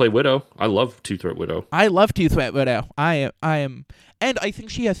 we could play Widow. I love 2-threat Widow. I love 2-threat Widow. I am, and I think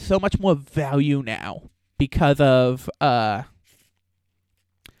she has so much more value now because of the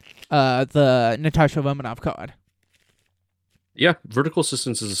Natasha Romanoff card. Yeah, vertical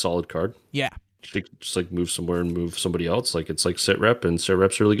assistance is a solid card. Yeah. She can just like move somewhere and move somebody else. Like it's like sit rep, and sit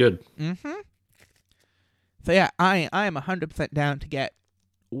rep's really good. Mm-hmm. So yeah, I am 100% down to get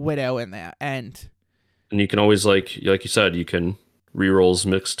Widow in there, and you can always like you said, you can rerolls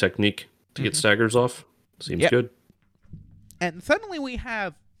mixed technique to get staggers off. Seems good. And suddenly we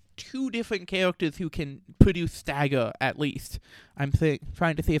have 2 different characters who can produce stagger at least. I'm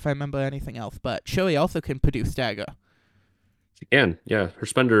trying to see if I remember anything else, but Shuri also can produce stagger. Again, yeah, her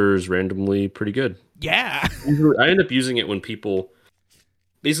spender is randomly pretty good. Yeah. I end up using it when people...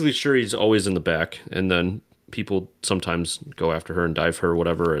 Basically, Shuri's always in the back, and then people sometimes go after her and dive her or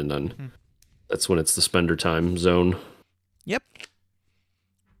whatever, and then that's when it's the spender time zone. Yep.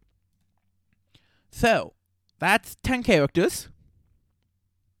 So, that's 10 characters.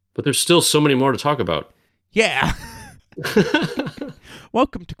 But there's still so many more to talk about. Yeah.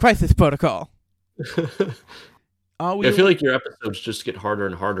 Welcome to Crisis Protocol. I feel like your episodes just get harder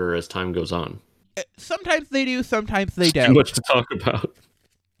and harder as time goes on. Sometimes they do, sometimes they don't. Too much to talk about.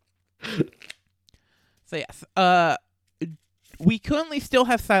 So yes, we currently still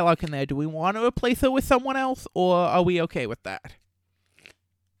have Psylocke in there. Do we want to replace her with someone else, or are we okay with that?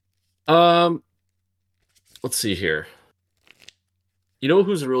 Let's see here. You know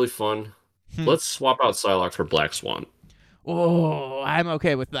who's really fun? Hmm. Let's swap out Psylocke for Black Swan. Oh, I'm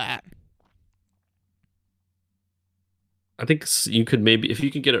okay with that. I think you could maybe, if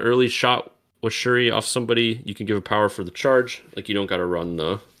you can get an early shot with Shuri off somebody, you can give a power for the charge. Like, you don't got to run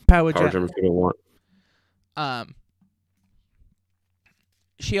the Power power gem. gem if you don't want.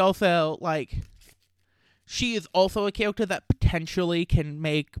 She also she is also a character that potentially can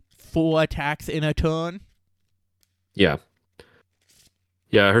make 4 attacks in a turn. Yeah.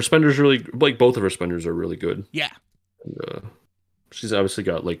 Yeah, her spenders really, like, both of her spenders are really good. Yeah. And, she's obviously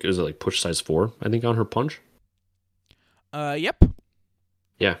got, like, is it like push size 4, I think, on her punch? Yep.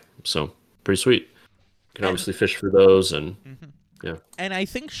 Yeah, so pretty sweet. Can obviously fish for those, and yeah. And I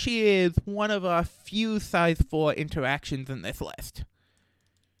think she is one of a few size 4 interactions in this list.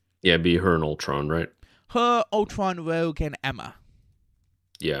 Yeah, be her and Ultron, right? Her, Ultron, Rogue, and Emma.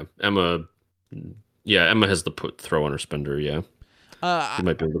 Yeah, Emma. Yeah, Emma has the throw on her spender. Yeah, she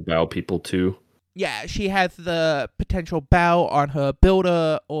might be able to bow people too. Yeah, she has the potential bow on her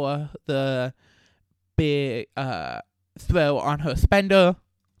builder or the big throw on her spender,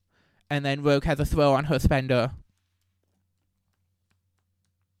 and then Rogue has a throw on her spender.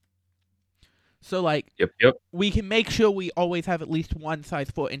 So, Yep. we can make sure we always have at least one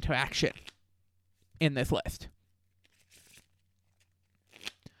size 4 interaction in this list.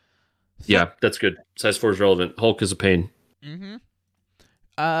 Yeah, that's good. Size 4 is relevant. Hulk is a pain.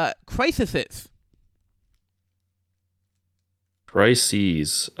 Crises.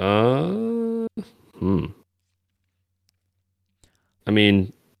 Crises. I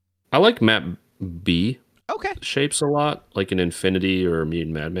mean, I like map B Okay. shapes a lot, like an Infinity or a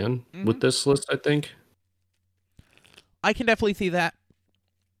Mutant Madman with this list, I think. I can definitely see that.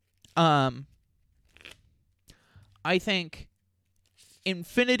 I think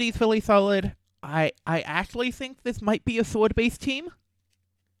Infinity's really solid. I actually think this might be a sword-based team.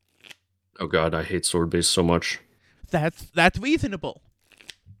 Oh god, I hate sword base so much. That's reasonable.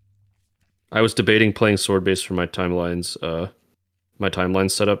 I was debating playing sword base for my timelines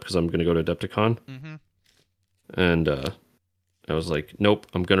setup because I'm gonna go to Adepticon. And I was like, nope,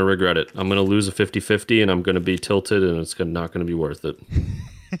 I'm gonna regret it. I'm gonna lose a 50-50 and I'm gonna be tilted and it's not gonna be worth it.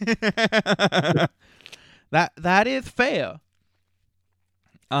 That is fair.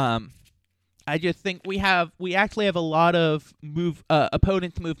 I just think we actually have a lot of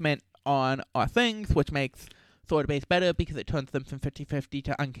opponent's movement on our things, which makes sword base better because it turns them from 50-50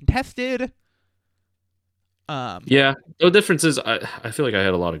 to uncontested. Yeah, the difference is I feel like I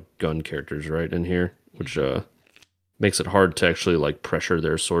had a lot of gun characters right in here, which makes it hard to actually like pressure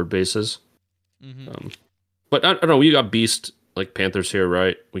their sword bases. But I don't know. We got Beast, like Panthers here,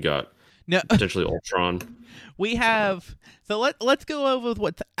 right? We got potentially Ultron. We have let's go over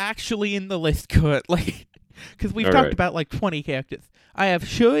what's actually in the list currently, because we've talked about like 20 characters. I have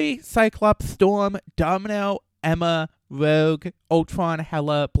Shuri, Cyclops, Storm, Domino, Emma, Rogue, Ultron,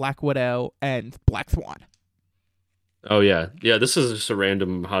 Hela, Black Widow, and Black Swan. Oh yeah. This is just a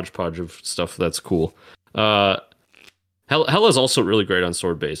random hodgepodge of stuff that's cool. Hela's also really great on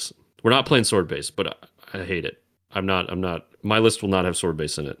sword base. We're not playing sword base, but I hate it. I'm not. My list will not have sword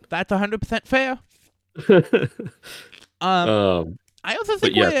base in it. That's 100% fair. I also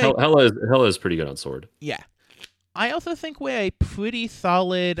think Hela is pretty good on sword. Yeah. I also think we're a pretty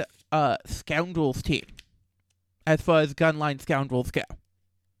solid scoundrels team as far as gunline scoundrels go.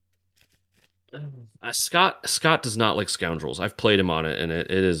 Scott does not like scoundrels. I've played him on it, and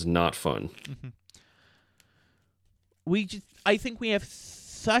it is not fun. I think we have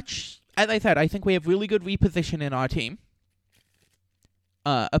as I said, I think we have really good reposition in our team.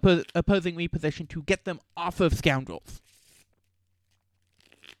 Opposing reposition to get them off of scoundrels.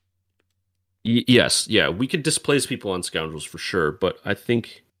 Yes, yeah, we could displace people on scoundrels for sure, but I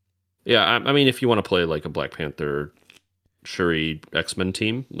think, I mean, if you want to play like a Black Panther, Shuri X-Men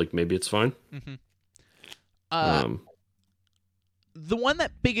team, like maybe it's fine. The one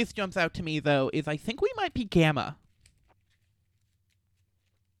that biggest jumps out to me though is I think we might be Gamma.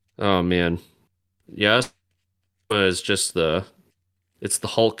 Oh man, yes, it's just it's the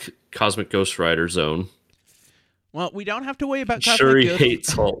Hulk Cosmic Ghost Rider zone. Well, we don't have to worry about Shuri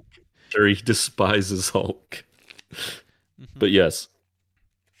hates Hulk. Shuri despises Hulk. But yes.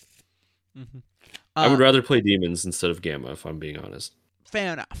 I would rather play demons instead of Gamma, if I'm being honest.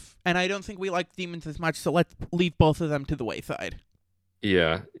 Fair enough. And I don't think we like demons as much, so let's leave both of them to the wayside.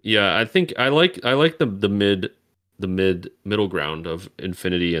 Yeah. I think I like the middle ground of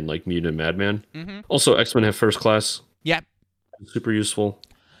Infinity and like Mutant and Madman. Also, X-Men have first class. Yep. Super useful.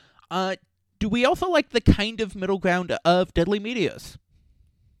 Do we also like the kind of middle ground of Deadly Meteors?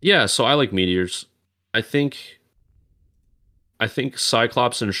 Yeah, so I like meteors. I think I think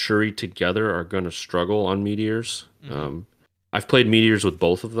Cyclops and Shuri together are going to struggle on meteors. I've played meteors with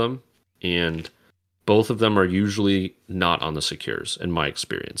both of them, and both of them are usually not on the secures, in my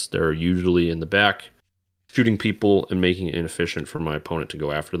experience. They're usually in the back, shooting people and making it inefficient for my opponent to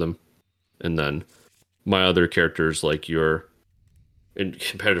go after them. And then my other characters, like your, in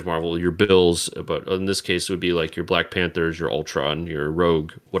competitive Marvel, your Bills, but in this case, it would be like your Black Panthers, your Ultron, your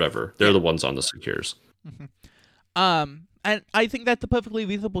Rogue, whatever. They're the ones on the secures. And I think that's a perfectly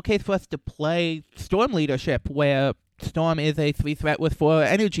reasonable case for us to play Storm leadership, where Storm is a 3 threat with 4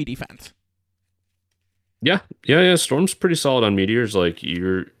 energy defense. Yeah. Storm's pretty solid on meteors. Like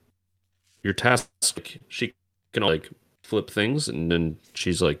your task, she can like flip things, and then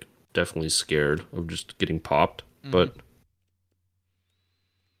she's like definitely scared of just getting popped. But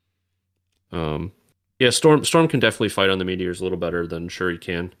Storm can definitely fight on the meteors a little better than Shuri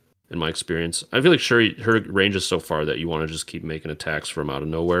can, in my experience. I feel like Shuri, her range is so far that you want to just keep making attacks from out of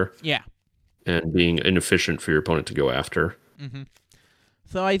nowhere. Yeah. And being inefficient for your opponent to go after.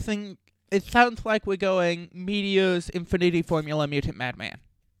 So I think it sounds like we're going Meteors, Infinity Formula, Mutant Madman.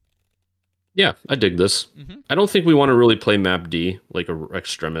 Yeah, I dig this. I don't think we want to really play Map D, like a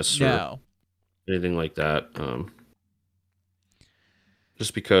Extremis or anything like that.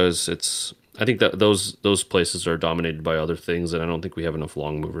 Just because I think that those places are dominated by other things, and I don't think we have enough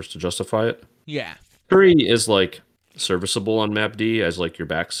long movers to justify it. Yeah. Shuri is like serviceable on Map D as like your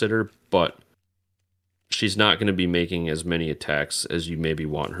back sitter, but she's not going to be making as many attacks as you maybe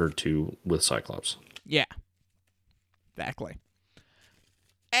want her to with Cyclops. Yeah. Exactly.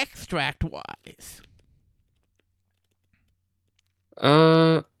 Extract-wise.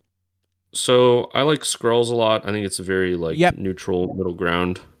 So I like Skrulls a lot. I think it's a very like neutral middle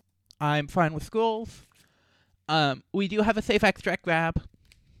ground. I'm fine with Skrulls. We do have a safe extract grab.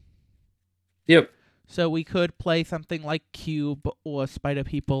 Yep. So we could play something like Cube or Spider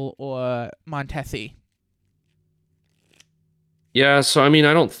People or Montesi. Yeah, so I mean,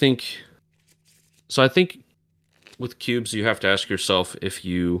 I think with cubes, you have to ask yourself if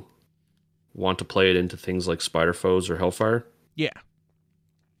you want to play it into things like Spider Foes or Hellfire. Yeah.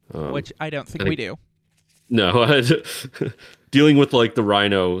 Which I don't think we do. No, dealing with like the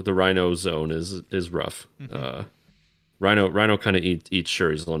Rhino zone is rough. Rhino kind of eats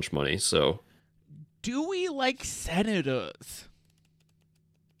Shuri's lunch money. So, do we like Senators?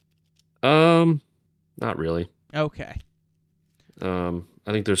 Not really. Okay.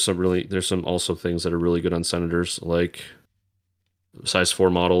 I think there's some also things that are really good on Senators, like size 4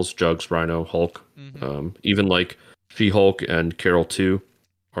 models, Jugs, Rhino, Hulk. Even like She-Hulk and Carol 2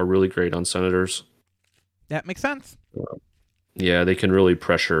 are really great on Senators. That makes sense. Yeah, they can really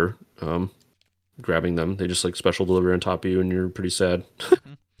pressure grabbing them. They just like special delivery on top of you, and you're pretty sad.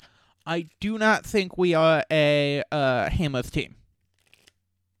 I do not think we are a Hammers team.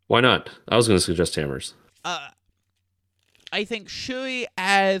 Why not? I was going to suggest Hammers. I think Shuri,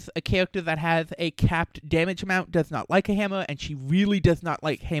 as a character that has a capped damage amount, does not like a hammer, and she really does not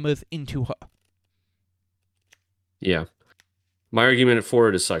like hammers into her. Yeah. My argument for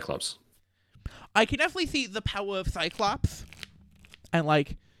it is Cyclops. I can definitely see the power of Cyclops, and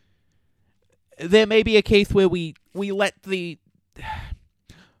like, there may be a case where we let the...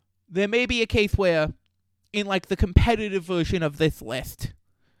 There may be a case where, in like the competitive version of this list,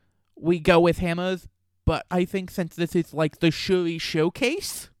 we go with hammers, but I think since this is like the Shuri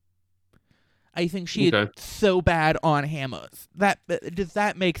showcase, I think she is so bad on hammers. Does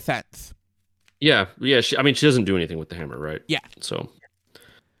that make sense? Yeah. She doesn't do anything with the hammer, right? Yeah. So,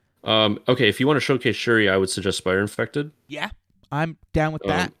 okay, if you want to showcase Shuri, I would suggest Spider Infected. Yeah, I'm down with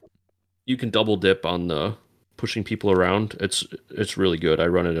that. You can double dip on the pushing people around. It's really good. I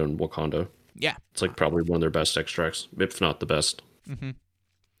run it in Wakanda. Yeah. It's like probably one of their best extracts, if not the best.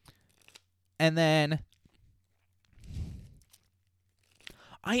 And then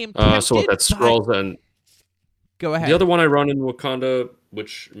I am tempted so that's Skrulls and go ahead. The other one I run in Wakanda,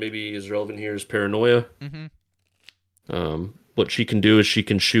 which maybe is relevant here, is Paranoia. What she can do is she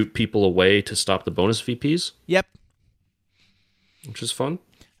can shoot people away to stop the bonus VPs. Yep. Which is fun.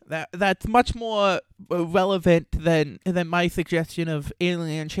 That's much more relevant than my suggestion of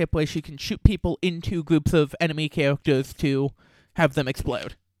Alien Ship, where she can shoot people into groups of enemy characters to have them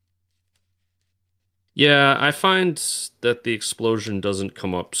explode. Yeah, I find that the explosion doesn't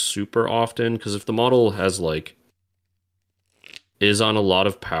come up super often, because if the model has is on a lot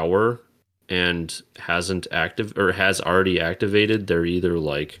of power and hasn't or has already activated, they're either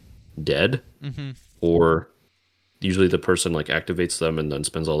dead or usually the person activates them and then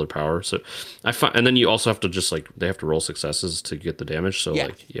spends all their power. So I find, and then you also have to just they have to roll successes to get the damage. So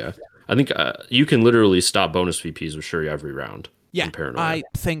yeah. I think you can literally stop bonus VPs with Shuri every round. Yeah, in Paranoia. I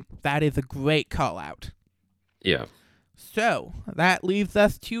think that is a great call out. Yeah. So that leaves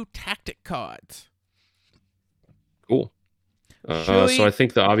us 2 tactic cards. Cool. So I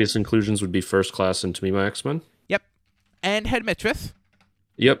think the obvious inclusions would be First Class and To Me My X-Men. Yep. And Headmistress.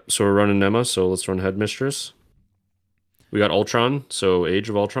 Yep. So we're running Emma. So let's run Headmistress. We got Ultron. So Age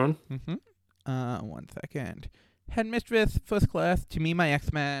of Ultron. Mm-hmm. 1 second. Headmistress, First Class, To Me My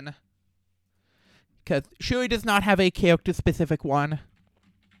X-Men. Because Shuri does not have a character-specific one.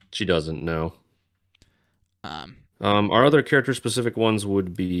 She doesn't. No. Our other character-specific ones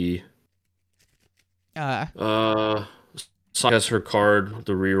would be. Sasha has her card,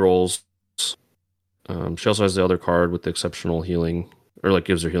 the rerolls. She also has the other card with the exceptional healing, or like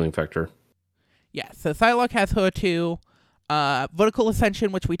gives her healing factor. Yeah, so Psylocke has her too. Vertical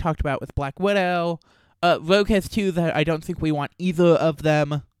Ascension, which we talked about with Black Widow. Rogue has 2 that I don't think we want either of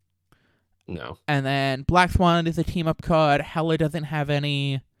them. No. And then Black Swan is a team-up card. Hela doesn't have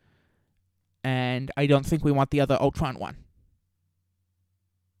any. And I don't think we want the other Ultron one.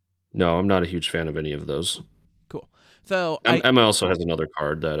 No, I'm not a huge fan of any of those. Cool. So Emma also has another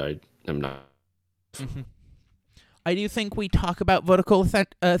card that I am not. Mm-hmm. I do think we talk about vertical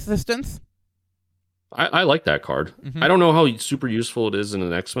assistance. I like that card. Mm-hmm. I don't know how super useful it is in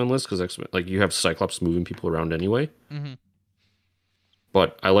an X-Men list because X-Men, like you have Cyclops moving people around anyway. Mm-hmm.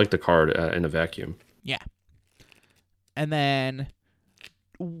 But I like the card in a vacuum. Yeah. And then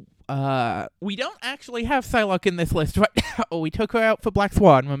we don't actually have Psylocke in this list right now. We took her out for Black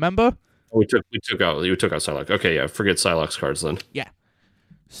Swan, remember? Oh, we took out Psylocke. Okay, yeah, forget Psylocke's cards then. Yeah.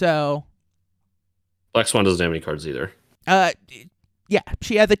 So Black Swan doesn't have any cards either. Yeah,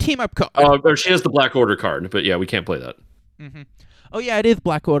 she has a team-up card. Or she has the Black Order card, but yeah, we can't play that. Mm-hmm. Oh yeah, it is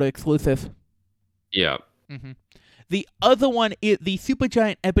Black Order exclusive. Yeah. Mm-hmm. The other one, the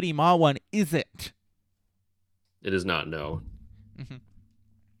Supergiant Ebony Maw one, isn't. It is not, no. Mm-hmm.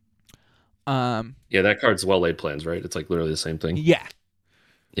 Yeah, that card's well-laid plans, right? It's like literally the same thing. Yeah.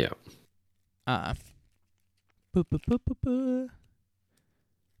 Yeah. I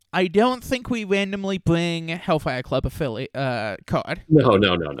don't think we randomly bring Hellfire Club affiliate card. No.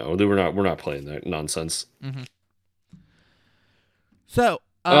 We're not playing that nonsense. Mm-hmm. So,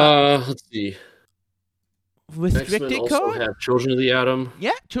 let's see. Restricted X-Men also card? have Children of the Atom.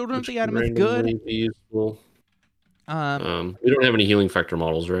 Yeah, Children of the Atom is good. Be useful. We don't have any healing factor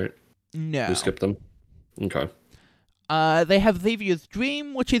models, right? No. We skipped them. Okay. They have Xavier's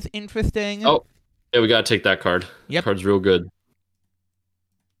Dream, which is interesting. Oh, yeah, we gotta take that card. Yep. Card's real good.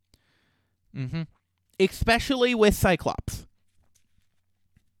 Mm-hmm. Especially with Cyclops.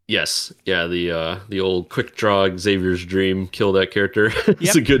 Yes. Yeah, the old quick draw Xavier's Dream, kill that character.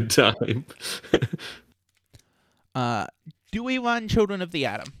 It's a good time. Do we run Children of the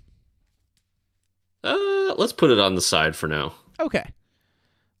Atom? Let's put it on the side for now. Okay.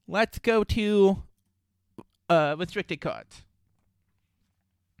 Let's go to restricted cards.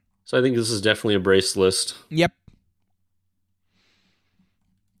 So I think this is definitely a Brace list. Yep.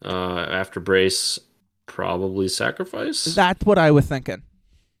 After Brace, probably Sacrifice. That's what I was thinking.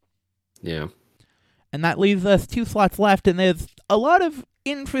 Yeah. And that leaves us 2 slots left, and there's a lot of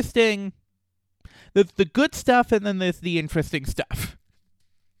interesting... There's the good stuff, and then there's the interesting stuff.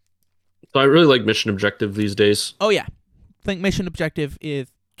 So I really like Mission Objective these days. Oh, yeah. I think Mission Objective is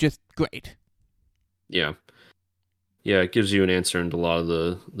just great. Yeah. Yeah, it gives you an answer into a lot of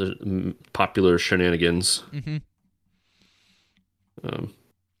the popular shenanigans. Mm-hmm.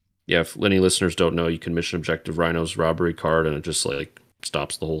 Yeah, if any listeners don't know, you can Mission Objective Rhino's robbery card, and it just like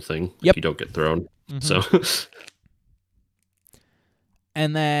stops the whole thing. Yep. You don't get thrown. Mm-hmm. So...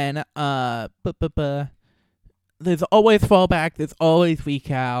 And then, there's always fallback. There's always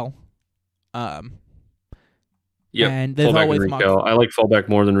recal. Yeah, and there's fallback always and recal. I like fallback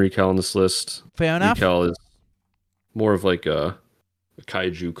more than recal on this list. Fair enough. Recal is more of like a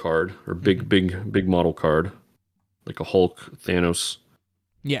kaiju card or big model card, like a Hulk, Thanos.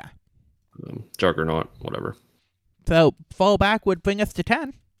 Yeah. Juggernaut, whatever. So fallback would bring us to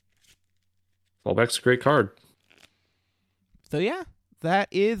 10. Fallback's a great card. So yeah, that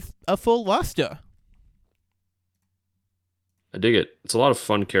is a full roster. I dig it. It's a lot of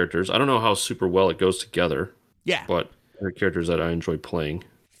fun characters. I don't know how super well it goes together. Yeah. But they're characters that I enjoy playing.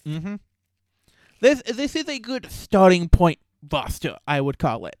 Mm-hmm. This is a good starting point roster, I would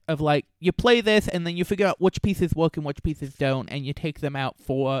call it. Of like, you play this and then you figure out which pieces work and which pieces don't, and you take them out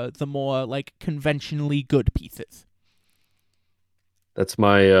for the more like conventionally good pieces. That's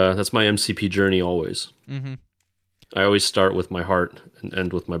my MCP journey always. Mm-hmm. I always start with my heart and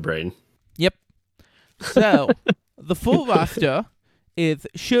end with my brain. Yep. So, the full roster is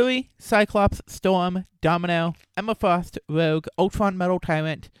Shuri, Cyclops, Storm, Domino, Emma Frost, Rogue, Ultron Metal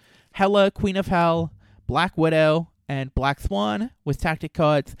Tyrant, Hela, Queen of Hell, Black Widow, and Black Swan with tactic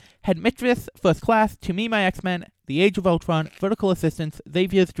cards, Headmistress, First Class, To Me My X-Men, The Age of Ultron, Vertical Assistance,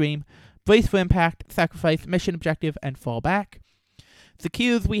 Xavier's Dream, Brace for Impact, Sacrifice, Mission Objective, and Fall Back. The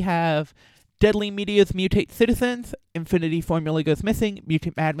Qs we have Deadly Meteors Mutate Citizens, Infinity Formula Goes Missing,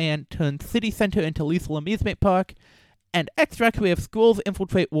 Mutant Madman turns City Center into Lethal Amusement Park, and X-Rec we have Skrulls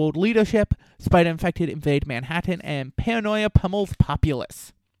Infiltrate World Leadership, Spider-Infected Invade Manhattan, and Paranoia Pummels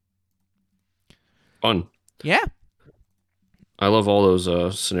Populace. Fun. Yeah. I love all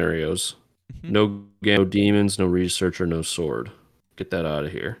those scenarios. Mm-hmm. No demons, no researcher, no sword. Get that out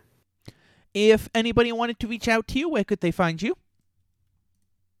of here. If anybody wanted to reach out to you, where could they find you?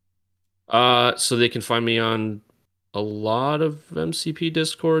 So they can find me on a lot of MCP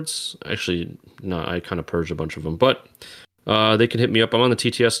Discords. Actually, no, I kind of purged a bunch of them. But they can hit me up. I'm on the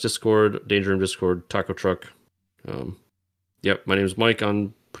TTS Discord, Danger Room Discord, Taco Truck. Yep, my name is Mike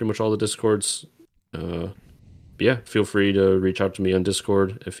on pretty much all the Discords. But yeah, feel free to reach out to me on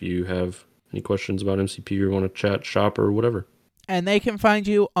Discord if you have any questions about MCP or want to chat, shop, or whatever. And they can find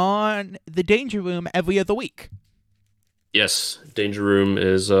you on the Danger Room every other week. Yes, Danger Room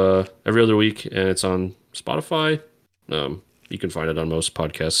is every other week, and it's on Spotify. You can find it on most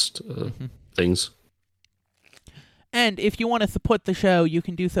podcast things. And if you want to support the show, you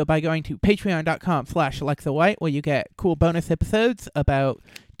can do so by going to patreon.com/AlexaWhite, where you get cool bonus episodes about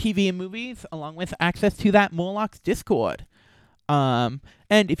TV and movies, along with access to that Morlocks Discord. And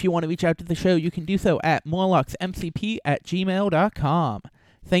if you want to reach out to the show, you can do so at morlocksmcp@gmail.com.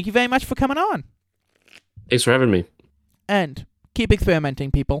 Thank you very much for coming on. Thanks for having me. And keep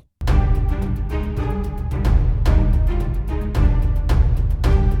experimenting, people.